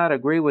may not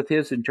agree with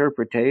his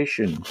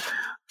interpretation,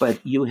 but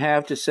you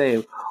have to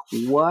say,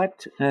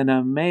 what an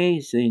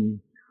amazing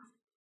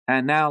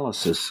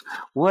analysis.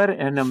 What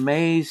an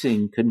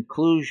amazing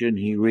conclusion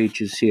he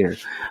reaches here.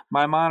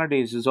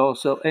 Maimonides is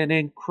also an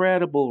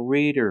incredible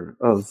reader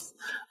of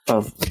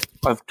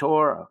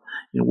Torah,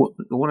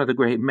 one of the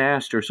great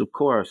masters, of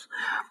course.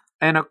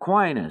 And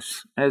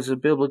Aquinas, as a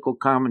biblical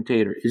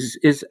commentator,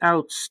 is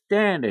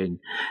outstanding,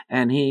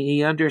 and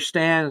he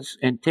understands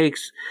and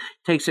takes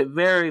it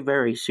very,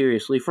 very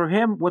seriously. For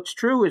him, what's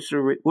true is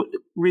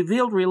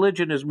revealed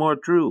religion is more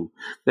true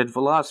than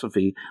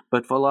philosophy,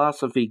 but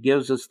philosophy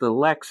gives us the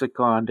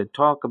lexicon to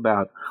talk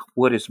about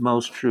what is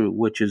most true,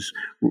 which is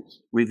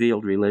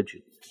revealed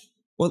religion.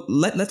 Well,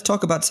 let's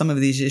talk about some of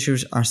these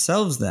issues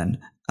ourselves then,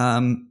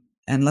 and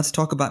let's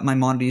talk about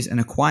Maimonides and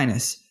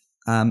Aquinas.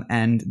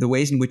 And the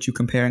ways in which you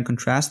compare and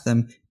contrast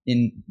them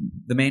in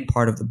the main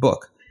part of the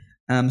book.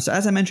 So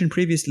as I mentioned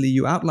previously,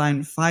 you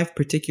outline 5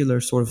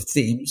 particular sort of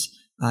themes,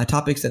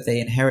 topics that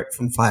they inherit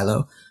from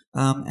Philo.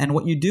 And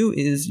what you do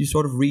is you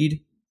sort of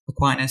read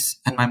Aquinas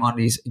and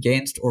Maimonides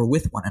against or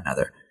with one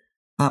another.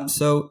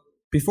 So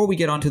before we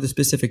get on to the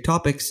specific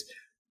topics,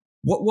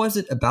 what was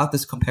it about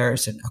this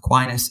comparison,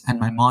 Aquinas and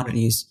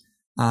Maimonides?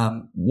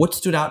 What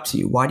stood out to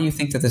you? Why do you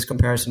think that this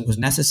comparison was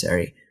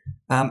necessary?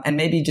 And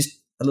maybe just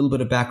a little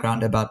bit of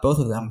background about both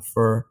of them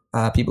for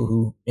people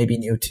who may be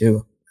new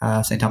to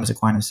St. Thomas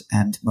Aquinas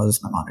and Moses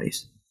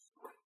Maimonides.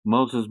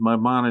 Moses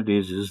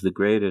Maimonides is the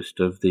greatest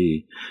of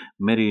the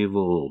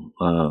medieval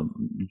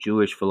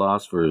Jewish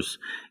philosophers,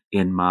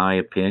 in my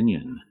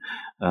opinion.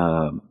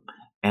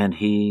 And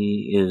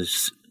he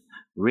is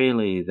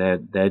really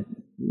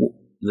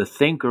the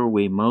thinker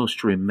we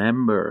most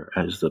remember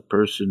as the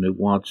person who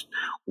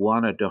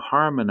wanted to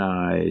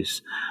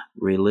harmonize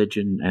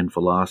religion and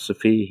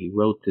philosophy. He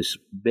wrote this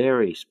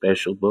very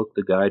special book,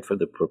 The Guide for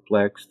the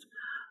Perplexed,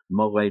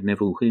 Moreh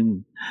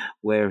Nevuchim,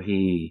 where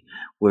he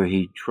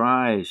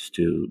tries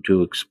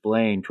to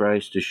explain,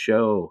 tries to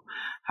show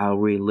how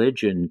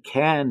religion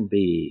can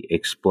be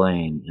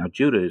explained, how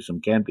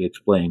Judaism can be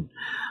explained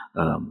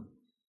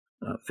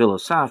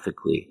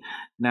philosophically.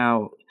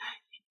 Now,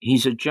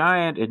 he's a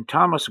giant, and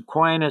Thomas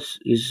Aquinas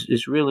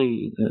is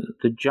really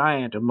the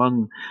giant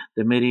among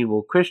the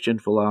medieval Christian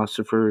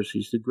philosophers.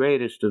 He's the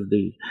greatest of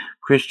the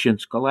Christian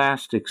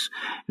scholastics.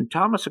 And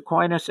Thomas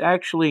Aquinas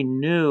actually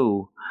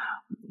knew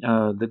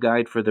the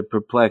Guide for the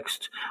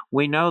Perplexed.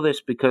 We know this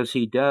because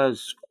he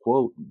does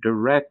quote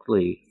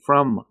directly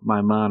from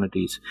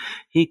Maimonides.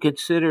 He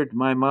considered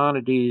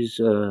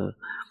Maimonides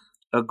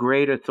a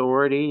great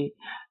authority,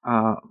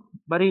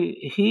 but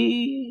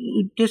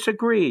he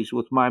disagrees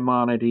with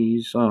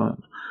Maimonides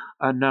on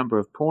a number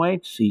of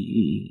points.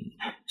 He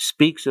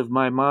speaks of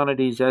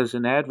Maimonides as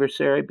an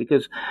adversary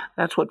because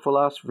that's what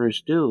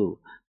philosophers do.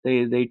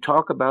 They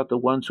talk about the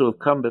ones who have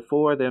come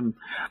before them,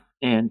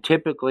 and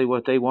typically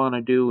what they want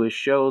to do is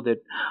show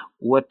that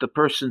what the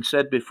person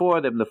said before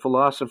them, the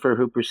philosopher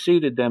who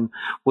preceded them,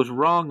 was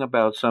wrong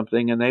about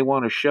something, and they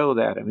want to show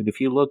that. I mean,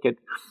 if you look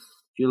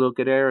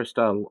at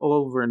Aristotle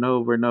over and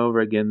over and over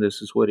again,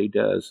 this is what he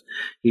does.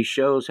 He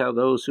shows how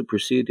those who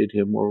preceded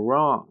him were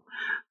wrong.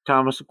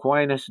 Thomas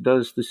Aquinas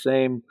does the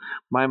same.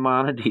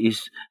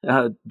 Maimonides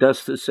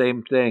does the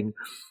same thing.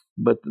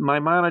 But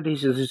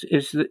Maimonides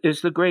is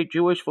the great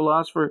Jewish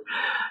philosopher.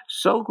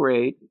 So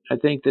great, I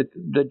think, that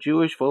the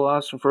Jewish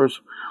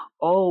philosophers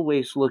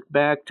always look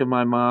back to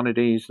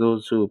Maimonides.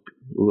 Those who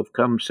have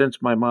come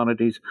since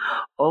Maimonides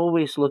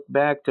always look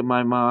back to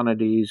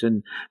Maimonides,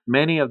 and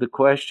many of the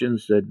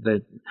questions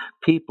that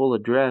people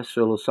address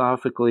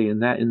philosophically in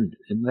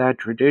that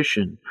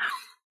tradition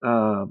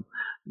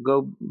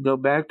go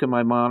back to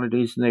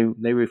Maimonides, and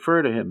they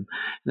refer to him.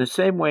 In the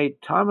same way,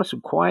 Thomas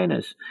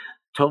Aquinas,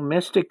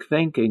 Thomistic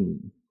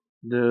thinking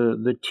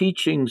the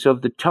teachings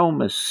of the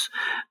Thomists.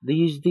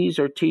 These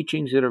are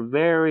teachings that are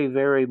very,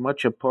 very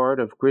much a part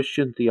of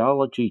Christian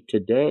theology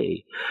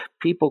today.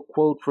 People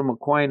quote from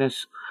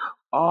Aquinas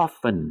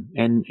often,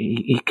 and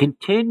he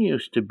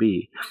continues to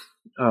be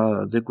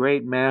the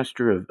great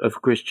master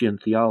of Christian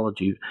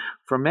theology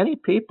for many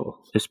people,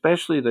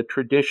 especially the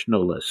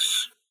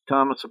traditionalists.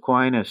 Thomas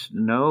Aquinas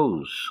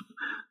knows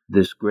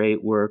this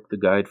great work, The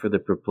Guide for the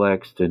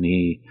Perplexed, and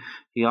he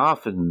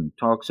often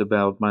talks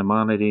about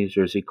Maimonides,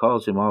 or as he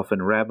calls him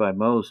often, Rabbi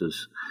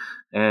Moses,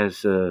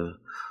 as a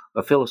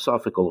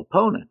philosophical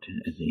opponent.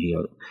 And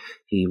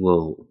he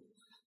will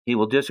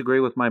disagree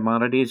with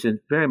Maimonides, and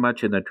very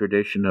much in the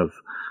tradition of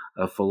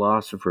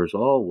philosophers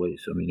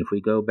always. I mean, if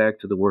we go back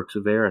to the works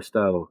of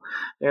Aristotle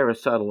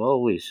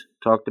always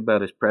talked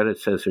about his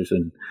predecessors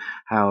and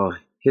how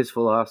his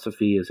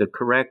philosophy is a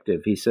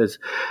corrective. He says,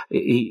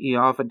 he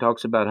often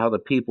talks about how the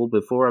people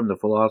before him, the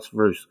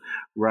philosophers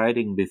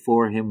writing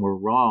before him, were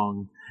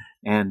wrong.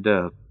 And,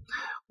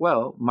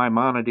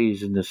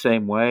 Maimonides in the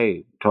same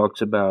way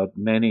talks about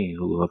many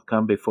who have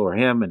come before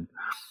him and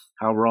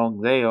how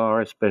wrong they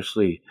are,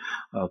 especially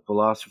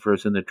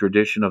philosophers in the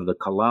tradition of the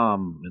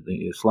Kalam,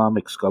 the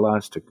Islamic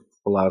scholastic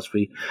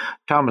philosophy.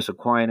 Thomas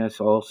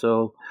Aquinas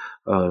also,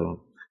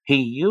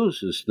 he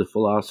uses the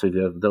philosophy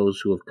of those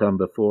who have come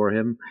before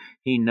him.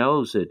 He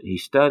knows it. He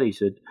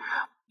studies it.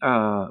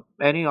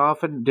 And he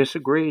often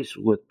disagrees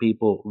with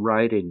people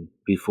writing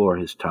before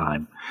his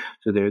time.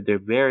 So they're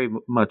very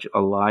much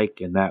alike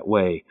in that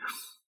way.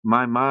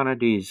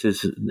 Maimonides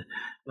is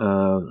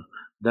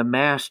the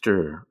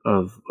master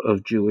of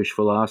Jewish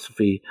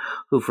philosophy,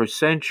 who for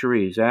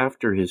centuries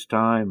after his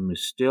time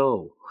is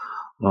still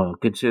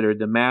considered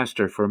the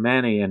master for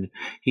many, and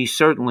he's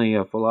certainly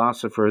a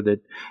philosopher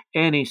that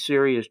any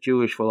serious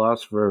Jewish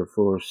philosopher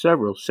for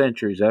several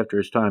centuries after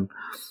his time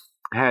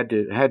had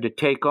to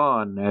take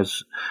on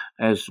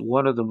as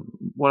one of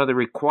the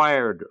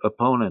required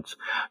opponents.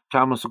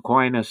 Thomas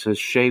Aquinas has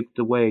shaped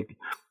the way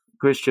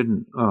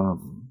Christian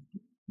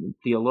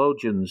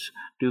theologians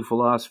do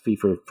philosophy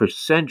for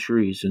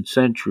centuries and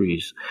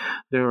centuries.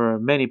 There are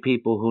many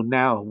people who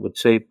now would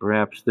say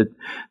perhaps that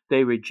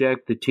they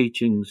reject the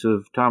teachings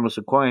of Thomas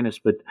Aquinas,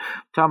 but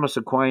Thomas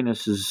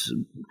Aquinas'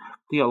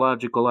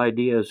 theological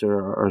ideas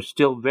are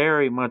still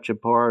very much a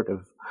part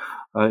of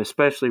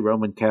especially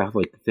Roman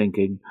Catholic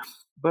thinking,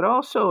 but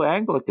also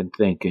Anglican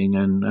thinking,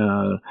 and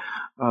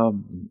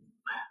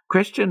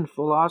Christian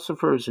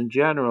philosophers in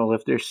general,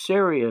 if they're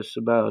serious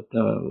about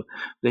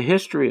the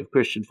history of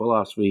Christian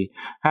philosophy,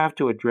 have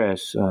to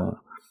address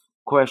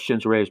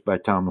questions raised by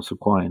Thomas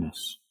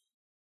Aquinas.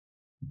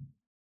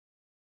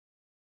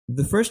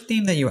 The first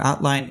theme that you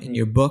outlined in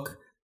your book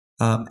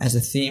as a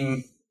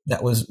theme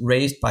that was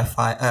raised by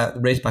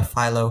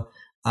Philo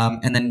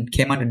and then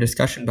came under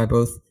discussion by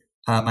both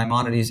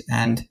Maimonides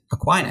and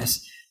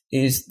Aquinas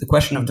is the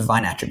question of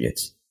divine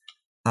attributes.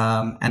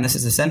 And this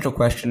is a central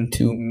question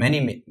to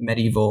many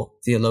medieval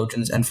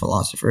theologians and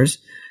philosophers.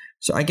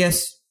 So I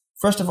guess,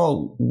 first of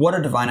all, what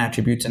are divine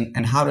attributes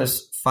and how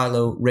does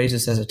Philo raise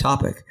this as a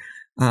topic?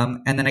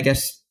 And then I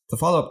guess the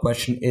follow-up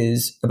question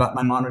is about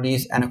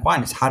Maimonides and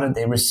Aquinas. How did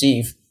they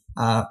receive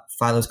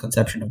Philo's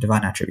conception of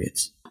divine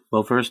attributes?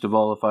 Well, first of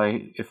all,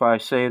 if I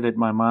say that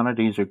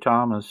Maimonides or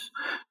Thomas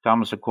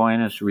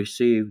Aquinas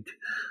received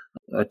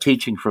a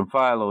teaching from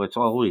Philo, it's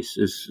always,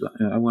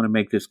 I want to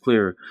make this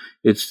clear,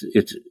 it's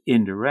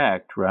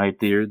indirect, right?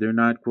 They're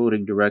not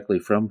quoting directly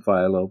from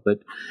Philo,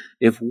 but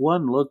if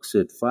one looks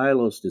at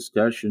Philo's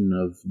discussion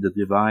of the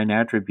divine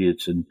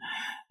attributes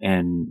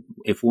and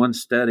if one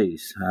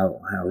studies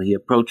how he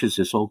approaches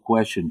this whole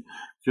question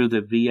through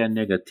the via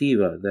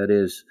negativa, that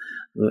is,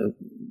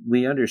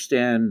 we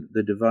understand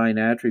the divine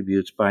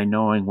attributes by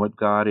knowing what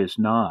God is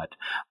not,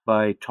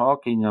 by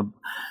talking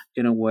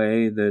in a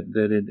way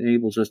that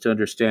enables us to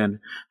understand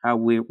how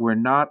we're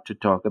not to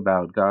talk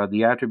about God,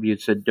 the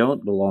attributes that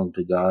don't belong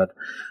to God.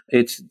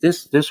 It's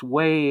this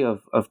way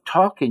of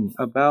talking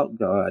about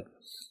God,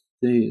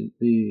 the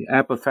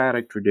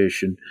apophatic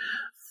tradition.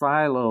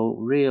 Philo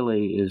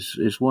really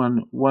is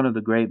one of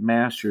the great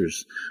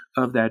masters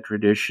of that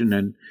tradition,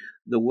 and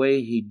the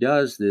way he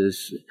does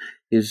this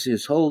is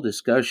his whole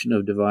discussion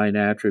of divine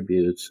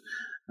attributes,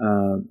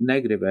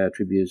 negative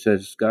attributes,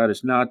 as God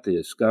is not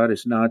this, God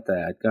is not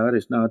that, God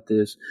is not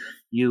this.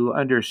 You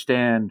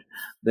understand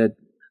that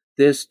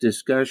this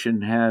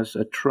discussion has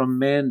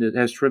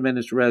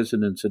tremendous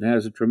resonance and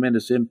has a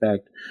tremendous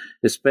impact,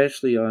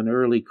 especially on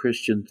early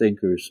Christian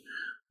thinkers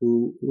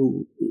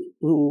who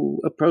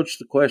approach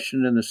the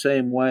question in the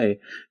same way.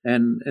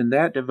 And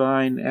that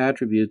divine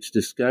attributes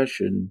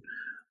discussion,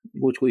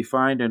 which we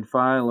find in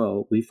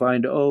Philo, we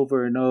find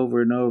over and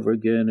over and over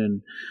again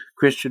in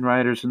Christian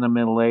writers in the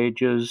Middle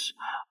Ages,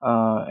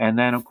 and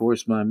then, of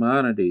course,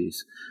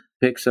 Maimonides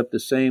picks up the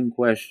same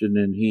question,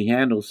 and he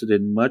handles it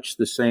in much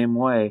the same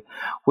way,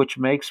 which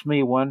makes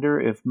me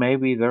wonder if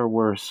maybe there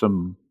were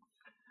some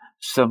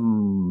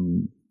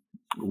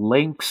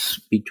links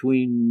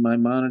between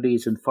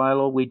Maimonides and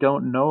Philo we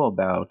don't know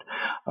about,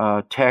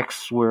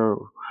 texts where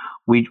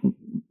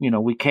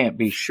we can't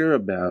be sure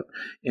about.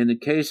 In the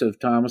case of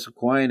Thomas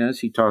Aquinas,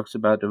 he talks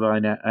about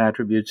divine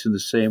attributes in the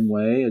same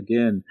way.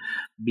 Again,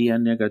 via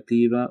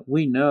negativa.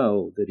 We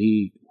know that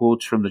he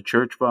quotes from the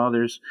Church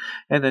Fathers,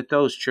 and that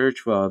those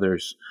Church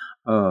Fathers,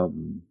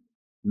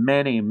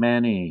 many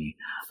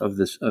of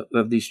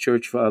these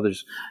Church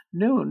Fathers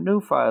knew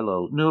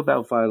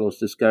about Philo's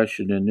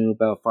discussion and knew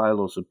about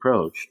Philo's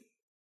approach.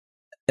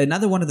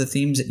 Another one of the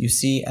themes that you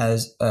see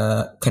as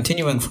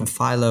continuing from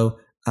Philo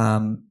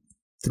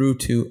through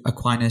to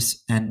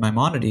Aquinas and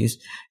Maimonides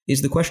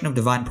is the question of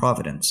divine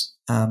providence,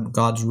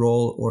 God's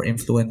role or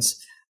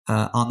influence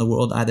on the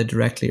world, either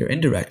directly or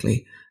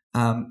indirectly.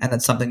 And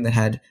that's something that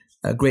had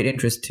a great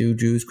interest to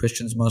Jews,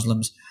 Christians,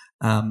 Muslims,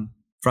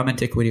 from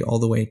antiquity all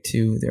the way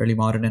to the early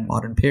modern and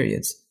modern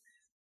periods.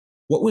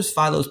 What was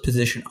Philo's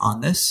position on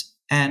this,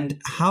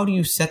 and how do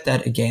you set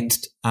that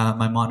against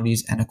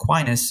Maimonides and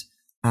Aquinas?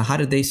 How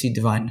did they see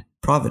divine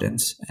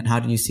providence, and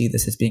how do you see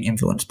this as being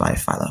influenced by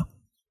Philo?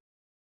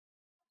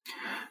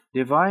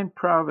 Divine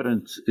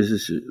providence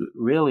is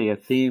really a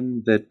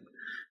theme that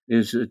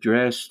is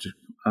addressed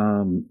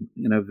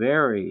in a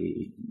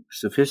very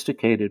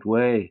sophisticated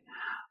way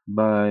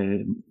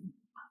by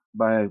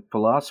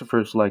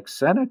philosophers like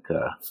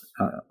Seneca.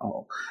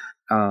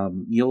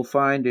 You'll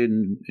find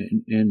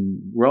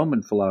in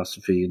Roman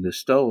philosophy, in the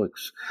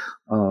Stoics,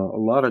 a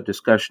lot of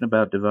discussion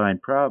about divine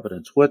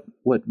providence.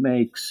 What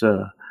makes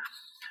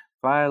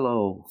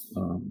Philo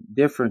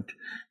different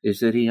is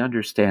that he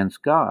understands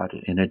God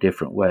in a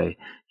different way.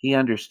 He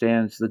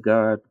understands the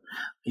God.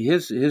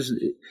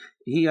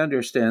 He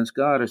understands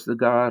God as the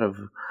God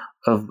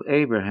of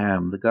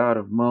Abraham, the God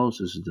of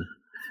Moses,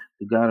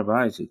 the God of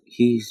Isaac.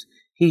 He's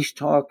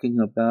talking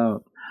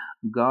about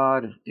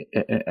God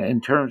in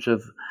terms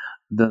of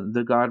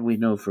the God we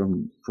know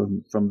from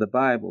the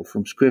Bible,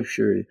 from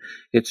Scripture.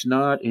 It's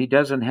not. He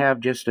doesn't have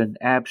just an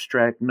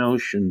abstract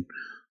notion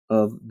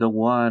of the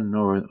one,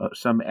 or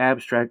some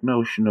abstract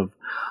notion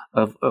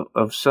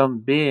of some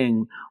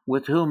being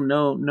with whom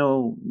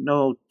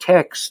no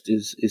text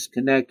is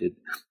connected.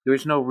 There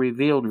is no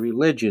revealed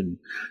religion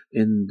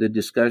in the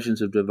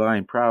discussions of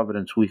divine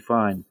providence we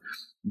find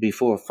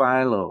before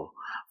Philo,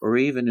 or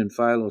even in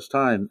Philo's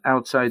time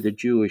outside the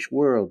Jewish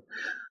world.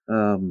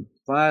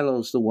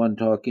 Philo's the one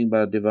talking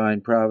about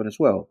divine providence.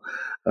 Well,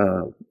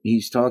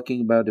 he's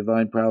talking about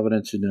divine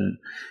providence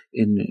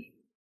in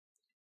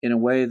a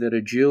way that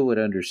a Jew would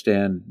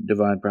understand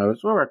divine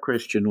providence, or a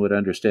Christian would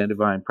understand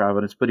divine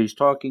providence, but he's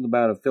talking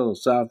about it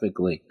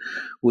philosophically,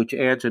 which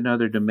adds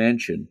another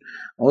dimension.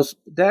 Also,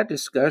 that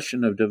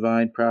discussion of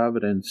divine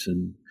providence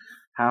and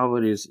how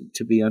it is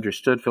to be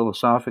understood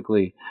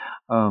philosophically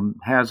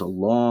has a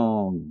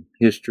long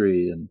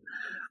history, and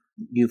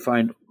you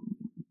find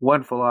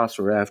one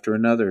philosopher after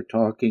another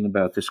talking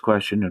about this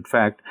question. In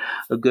fact,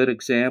 a good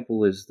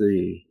example is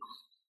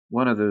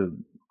one of the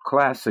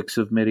classics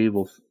of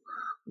medieval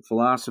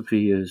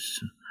philosophy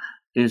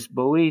is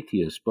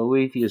Boethius.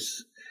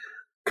 Boethius,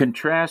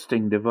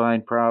 contrasting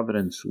divine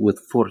providence with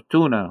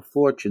fortuna,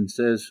 fortune,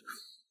 says,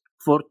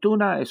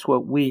 fortuna is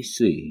what we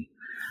see.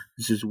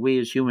 This is we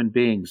as human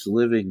beings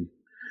living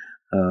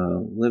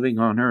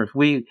on earth.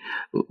 We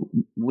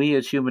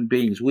as human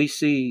beings, we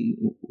see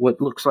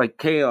what looks like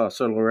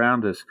chaos all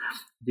around us.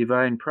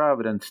 Divine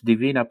providence,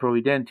 divina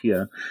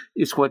providentia,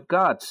 is what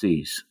God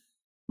sees.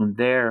 And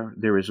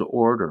there is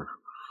order.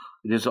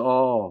 It is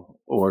all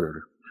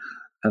order.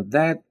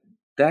 That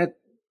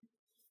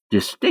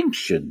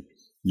distinction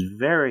is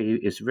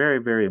very,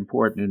 very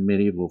important in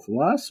medieval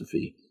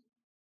philosophy.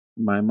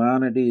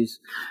 Maimonides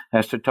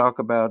has to talk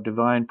about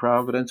divine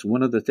providence.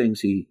 One of the things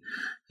he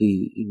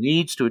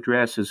needs to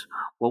address is,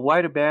 well,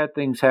 why do bad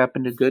things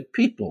happen to good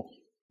people?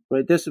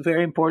 Right? That's a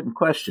very important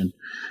question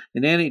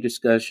in any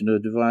discussion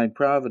of divine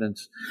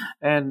providence.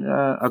 And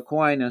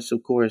Aquinas,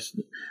 of course,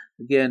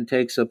 again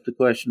takes up the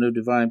question of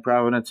divine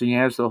providence, and he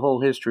has the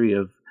whole history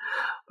of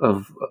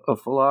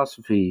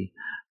philosophy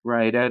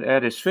right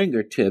at his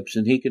fingertips,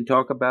 and he can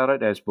talk about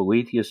it as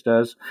Boethius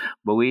does.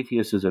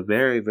 Boethius is a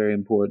very, very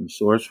important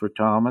source for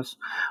Thomas,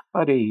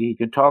 but he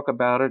can talk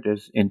about it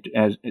as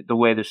the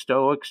way the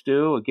Stoics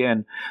do.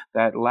 Again,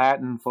 that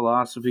Latin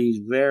philosophy is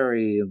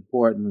very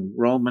important.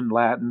 Roman,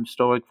 Latin,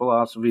 Stoic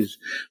philosophy is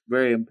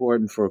very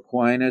important for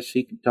Aquinas.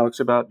 He talks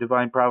about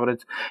divine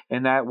providence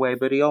in that way,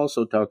 but he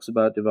also talks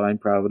about divine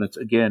providence,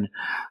 again,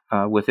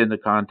 within the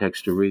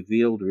context of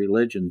revealed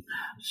religion.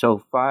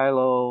 So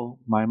Philo,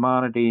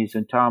 Maimonides,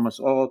 and Thomas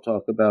all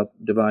talk about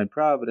divine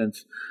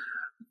providence,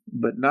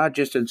 but not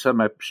just in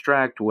some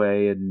abstract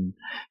way, and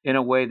in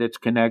a way that's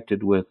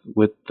connected with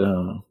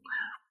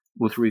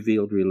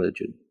revealed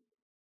religion.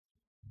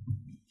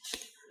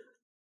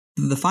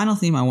 The final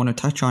theme I want to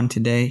touch on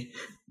today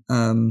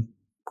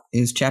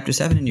is chapter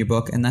 7 in your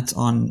book, and that's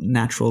on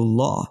natural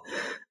law.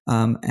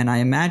 And I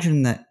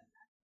imagine that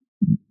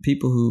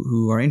people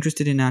who are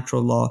interested in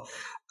natural law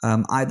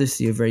either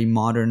see a very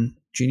modern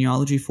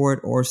genealogy for it,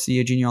 or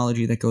see a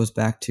genealogy that goes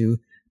back to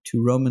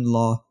Roman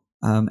law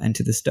and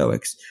to the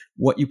Stoics.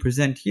 What you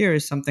present here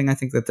is something I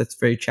think that's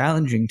very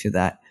challenging to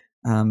that.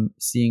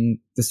 seeing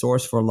the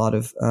source for a lot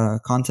of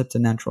concepts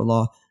in natural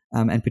law,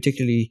 and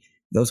particularly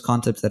those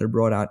concepts that are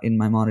brought out in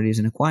Maimonides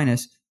and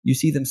Aquinas, you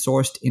see them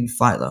sourced in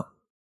Philo.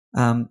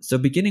 So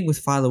beginning with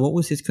Philo, what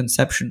was his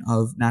conception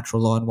of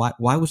natural law, and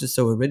why was it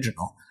so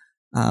original?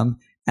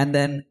 And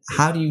then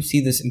how do you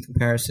see this in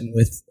comparison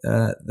with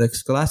the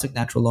scholastic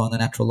natural law and the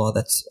natural law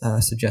that's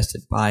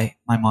suggested by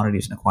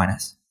Maimonides and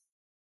Aquinas?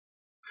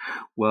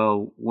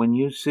 Well, when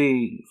you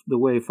see the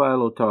way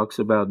Philo talks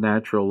about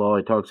natural law,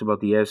 he talks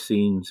about the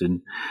Essenes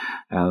and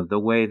the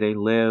way they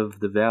live,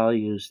 the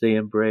values they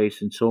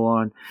embrace, and so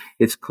on.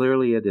 It's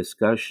clearly a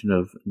discussion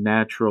of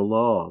natural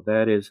law.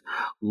 That is,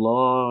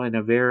 law in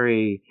a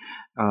very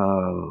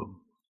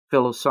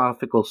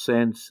philosophical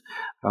sense,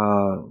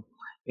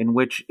 in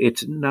which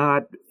it's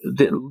not,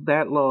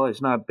 that law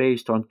is not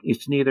based on,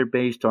 it's neither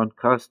based on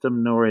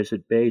custom nor is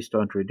it based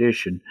on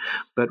tradition,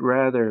 but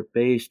rather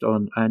based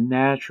on a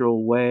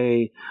natural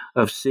way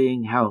of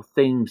seeing how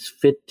things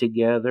fit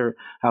together,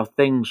 how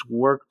things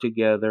work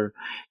together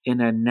in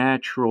a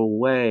natural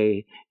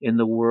way in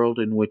the world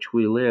in which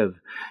we live.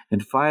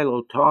 And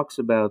Philo talks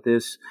about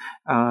this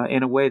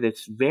in a way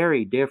that's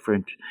very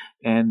different.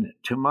 And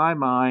to my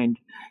mind,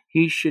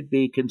 he should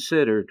be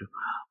considered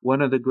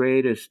one of the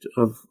greatest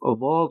of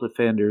all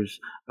defenders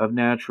of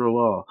natural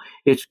law.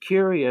 It's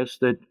curious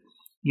that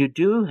you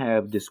do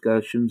have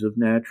discussions of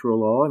natural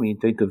law. I mean,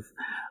 think of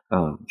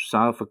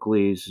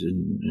Sophocles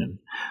and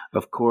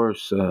of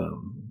course,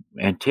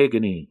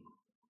 Antigone,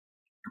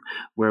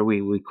 where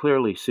we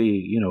clearly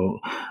see,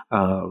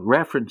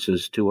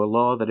 references to a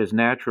law that is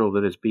natural,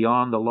 that is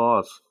beyond the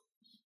laws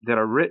that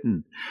are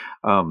written.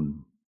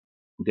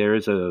 There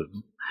is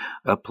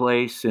a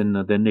place in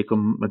the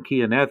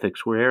Nicomachean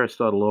Ethics where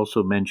Aristotle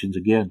also mentions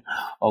again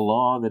a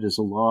law that is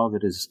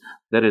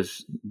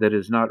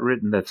not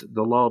written. That's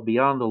the law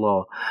beyond the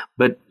law.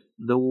 But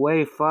the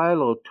way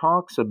Philo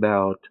talks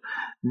about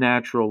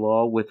natural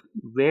law with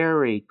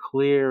very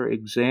clear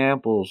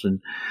examples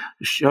and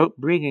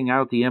bringing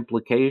out the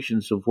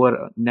implications of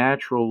what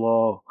natural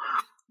law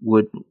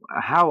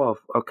how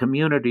a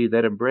community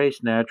that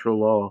embraced natural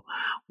law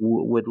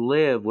would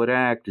live, would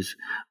act, is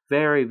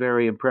very,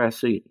 very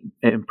impressive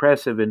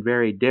and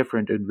very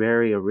different and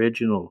very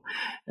original.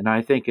 And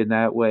I think in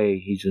that way,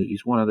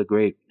 he's one of the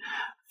great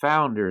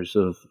founders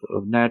of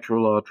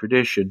natural law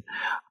tradition.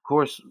 Of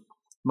course,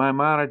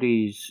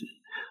 Maimonides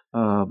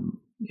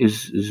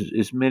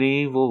is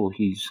medieval.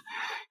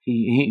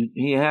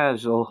 He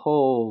has a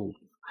whole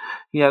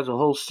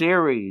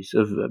series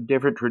of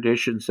different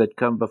traditions that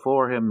come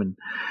before him, and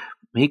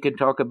he can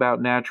talk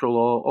about natural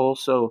law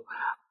also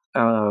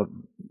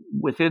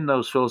within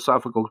those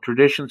philosophical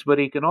traditions, but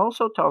he can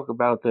also talk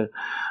about the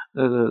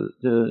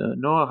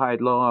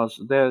Noahide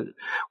laws,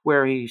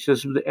 where he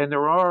says, and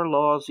there are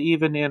laws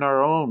even in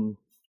our own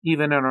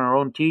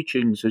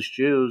teachings as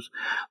Jews.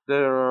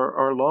 There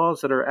are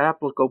laws that are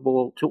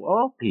applicable to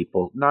all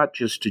people, not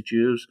just to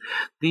Jews.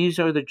 These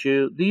are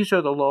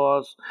the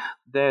laws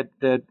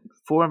that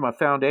form a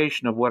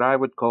foundation of what I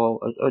would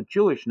call a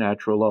Jewish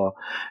natural law.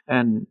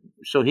 And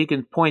so he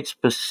can point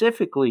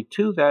specifically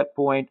to that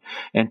point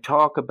and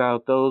talk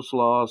about those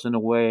laws in a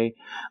way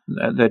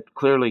that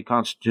clearly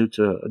constitutes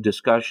a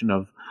discussion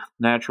of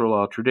natural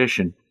law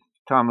tradition.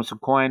 Thomas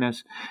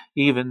Aquinas,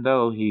 even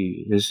though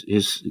the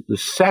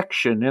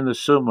section in the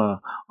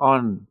Summa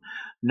on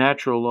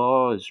natural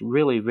law is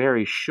really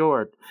very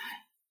short,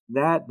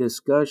 that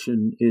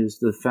discussion is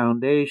the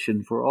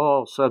foundation for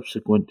all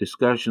subsequent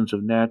discussions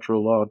of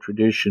natural law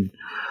tradition,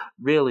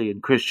 really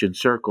in Christian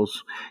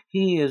circles.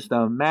 He is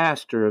the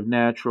master of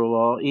natural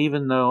law,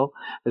 even though,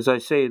 as I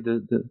say,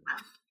 the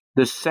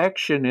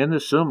section in the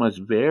Summa is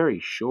very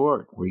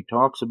short, where he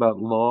talks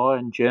about law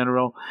in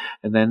general,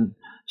 and then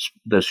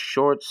the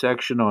short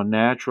section on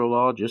natural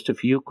law, just a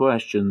few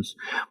questions,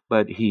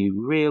 but he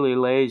really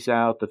lays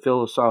out the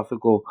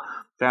philosophical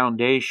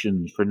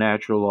foundations for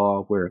natural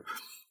law, where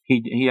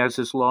he has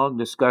this long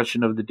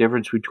discussion of the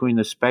difference between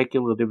the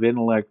speculative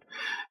intellect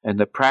and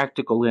the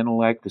practical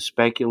intellect. The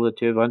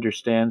speculative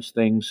understands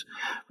things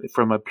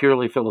from a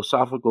purely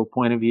philosophical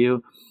point of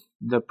view.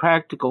 The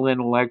practical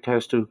intellect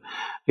has to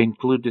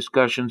include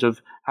discussions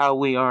of how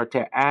we are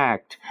to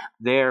act.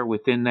 There,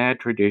 within that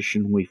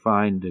tradition, we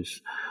find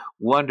this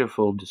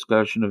wonderful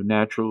discussion of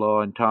natural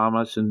law in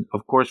Thomas. And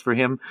of course, for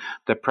him,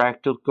 the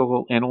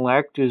practical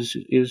intellect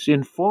is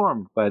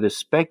informed by the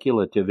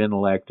speculative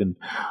intellect. And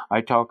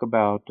I talk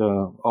about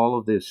all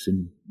of this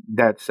in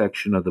that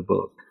section of the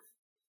book.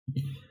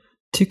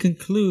 To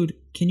conclude,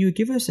 can you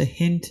give us a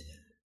hint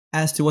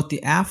as to what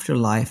the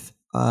afterlife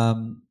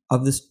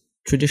of this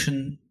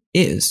tradition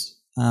is?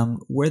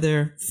 Were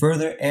there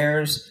further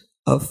heirs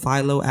of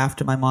Philo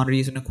after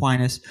Maimonides and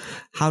Aquinas?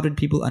 How did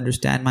people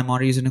understand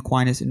Maimonides and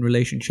Aquinas in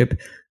relationship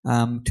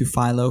to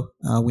Philo?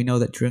 We know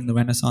that during the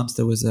Renaissance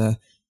there was a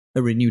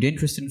renewed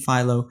interest in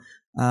Philo,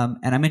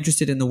 and I'm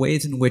interested in the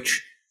ways in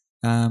which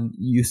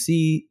you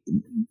see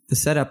the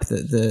setup,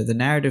 the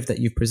narrative that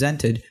you've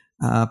presented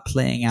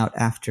playing out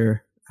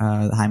after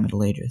the High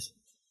Middle Ages.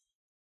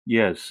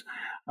 Yes,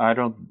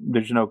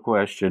 there's no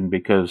question,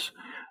 because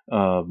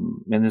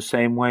in the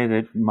same way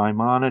that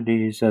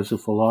Maimonides as a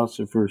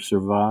philosopher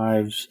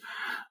survives.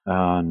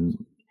 The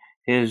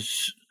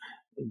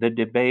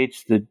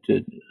debates that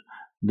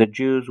the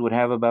Jews would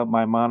have about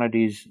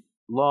Maimonides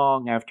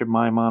long after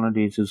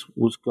Maimonides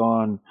was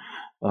gone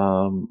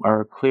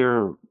are a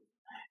clear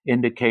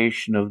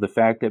indication of the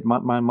fact that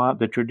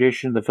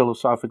the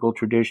philosophical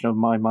tradition of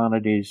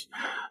Maimonides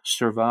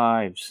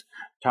survives.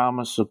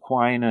 Thomas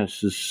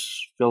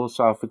Aquinas'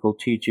 philosophical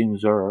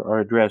teachings are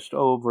addressed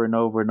over and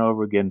over and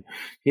over again.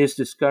 His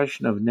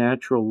discussion of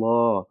natural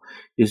law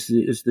is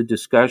the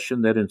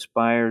discussion that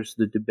inspires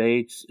the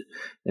debates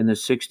in the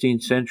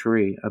 16th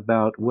century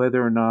about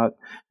whether or not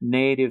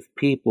native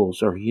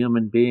peoples are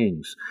human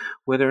beings,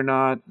 whether or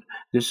not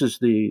this is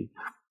the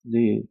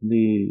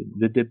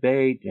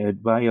debate at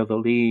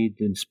Valladolid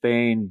in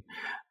Spain,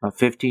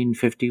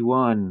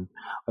 1551,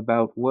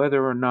 about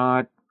whether or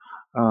not,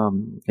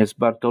 as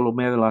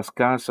Bartolomé de las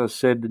Casas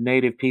said, the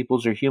native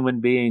peoples are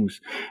human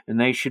beings and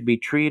they should be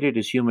treated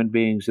as human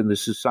beings, and the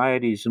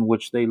societies in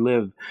which they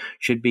live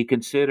should be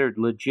considered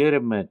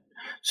legitimate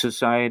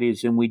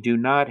societies, and we do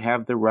not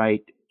have the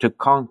right to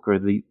conquer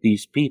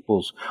these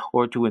peoples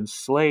or to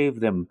enslave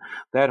them.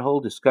 That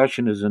whole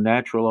discussion is a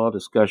natural law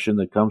discussion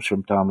that comes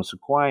from Thomas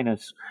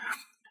Aquinas.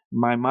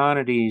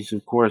 Maimonides,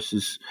 of course,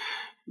 is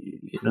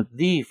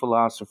the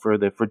philosopher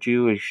that for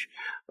Jewish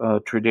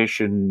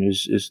tradition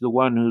is the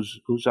one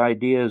whose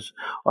ideas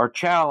are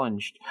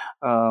challenged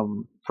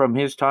from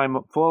his time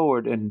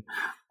forward. And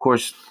of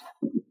course,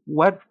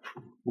 what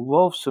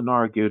Wolfson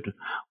argued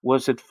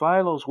was that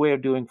Philo's way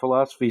of doing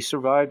philosophy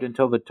survived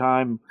until the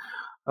time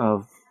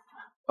of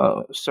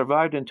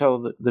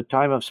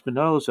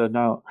Spinoza.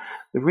 Now,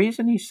 the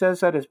reason he says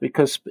that is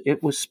because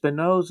it was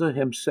Spinoza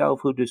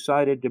himself who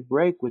decided to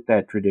break with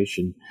that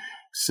tradition.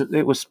 So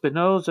it was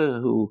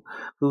Spinoza who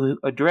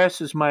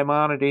addresses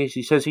Maimonides.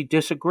 He says he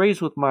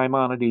disagrees with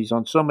Maimonides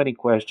on so many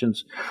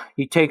questions.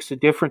 He takes a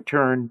different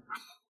turn.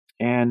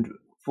 And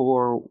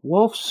for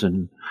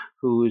Wolfson,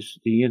 who is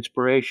the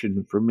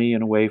inspiration for me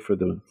in a way for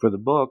the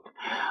book,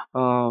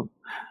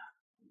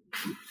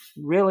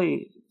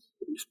 really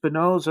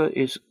Spinoza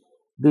is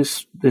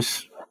this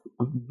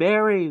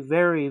very,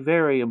 very,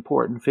 very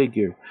important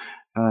figure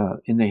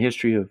in the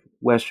history of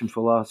Western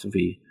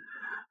philosophy,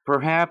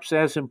 perhaps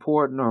as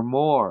important or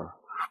more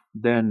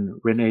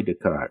than René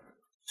Descartes.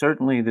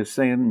 Certainly the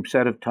same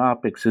set of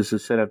topics is a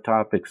set of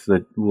topics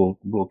that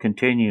will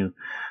continue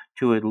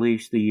to at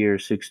least the year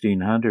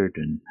 1600.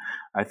 And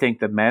I think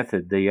the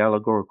method, the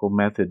allegorical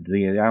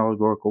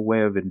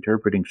way of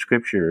interpreting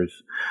Scripture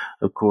is,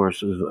 of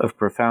course, of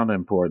profound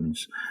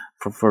importance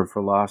for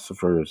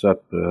philosophers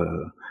up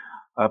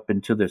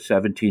into the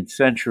 17th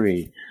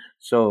century.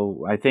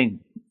 So I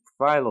think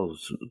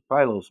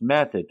Philo's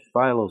method,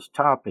 Philo's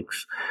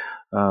topics,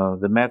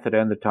 the method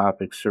and the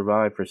topics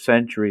survive for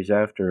centuries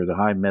after the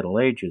High Middle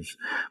Ages,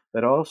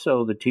 but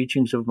also the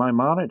teachings of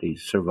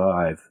Maimonides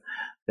survive.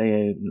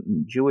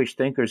 Jewish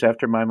thinkers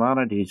after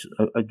Maimonides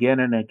again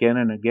and again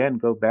and again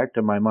go back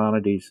to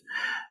Maimonides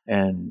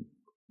and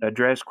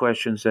address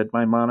questions that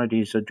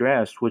Maimonides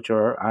addressed, which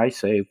are, I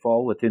say,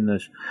 fall within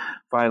this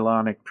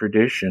Philonic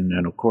tradition.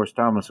 And of course,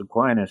 Thomas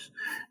Aquinas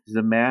is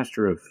the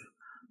master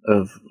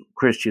of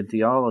Christian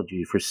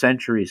theology for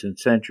centuries and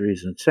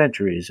centuries and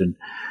centuries. And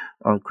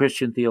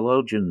Christian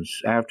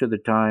theologians after the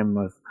time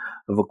of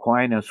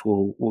Aquinas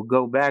will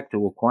go back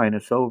to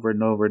Aquinas over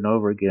and over and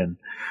over again.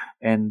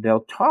 And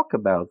they'll talk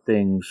about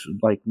things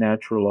like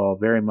natural law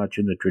very much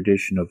in the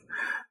tradition of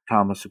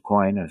Thomas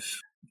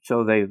Aquinas.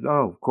 So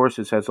of course,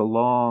 this has a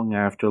long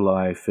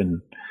afterlife.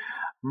 And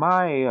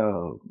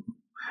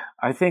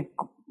I think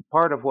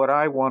part of what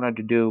I wanted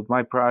to do,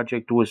 my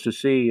project, was to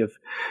see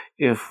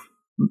if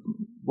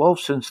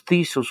Wolfson's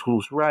thesis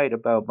was right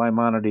about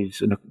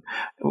Maimonides and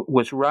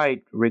was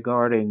right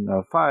regarding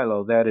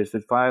Philo. That is,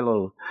 that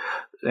Philo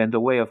and the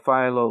way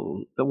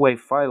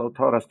Philo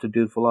taught us to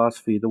do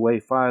philosophy, the way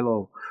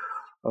Philo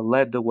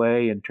led the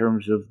way in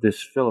terms of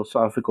this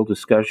philosophical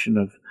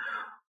discussion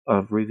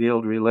of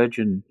revealed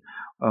religion,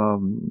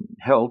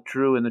 held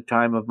true in the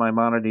time of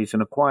Maimonides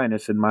and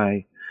Aquinas. And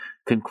my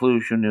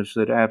conclusion is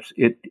that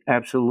it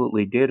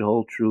absolutely did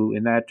hold true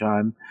in that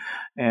time.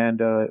 And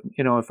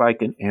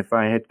if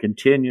I had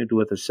continued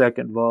with a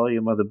second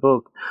volume of the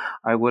book,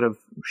 I would have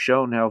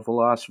shown how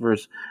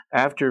philosophers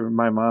after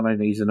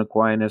Maimonides and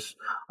Aquinas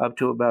up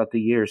to about the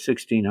year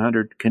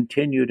 1600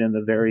 continued in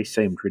the very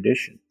same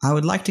tradition. I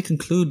would like to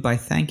conclude by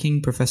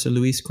thanking Professor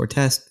Luis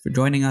Cortes for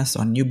joining us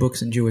on New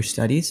Books in Jewish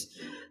Studies.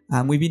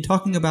 We've been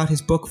talking about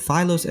his book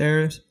Philo's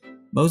Errors,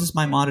 Moses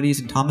Maimonides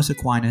and Thomas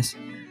Aquinas,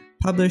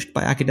 published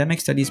by Academic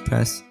Studies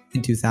Press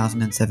in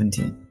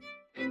 2017.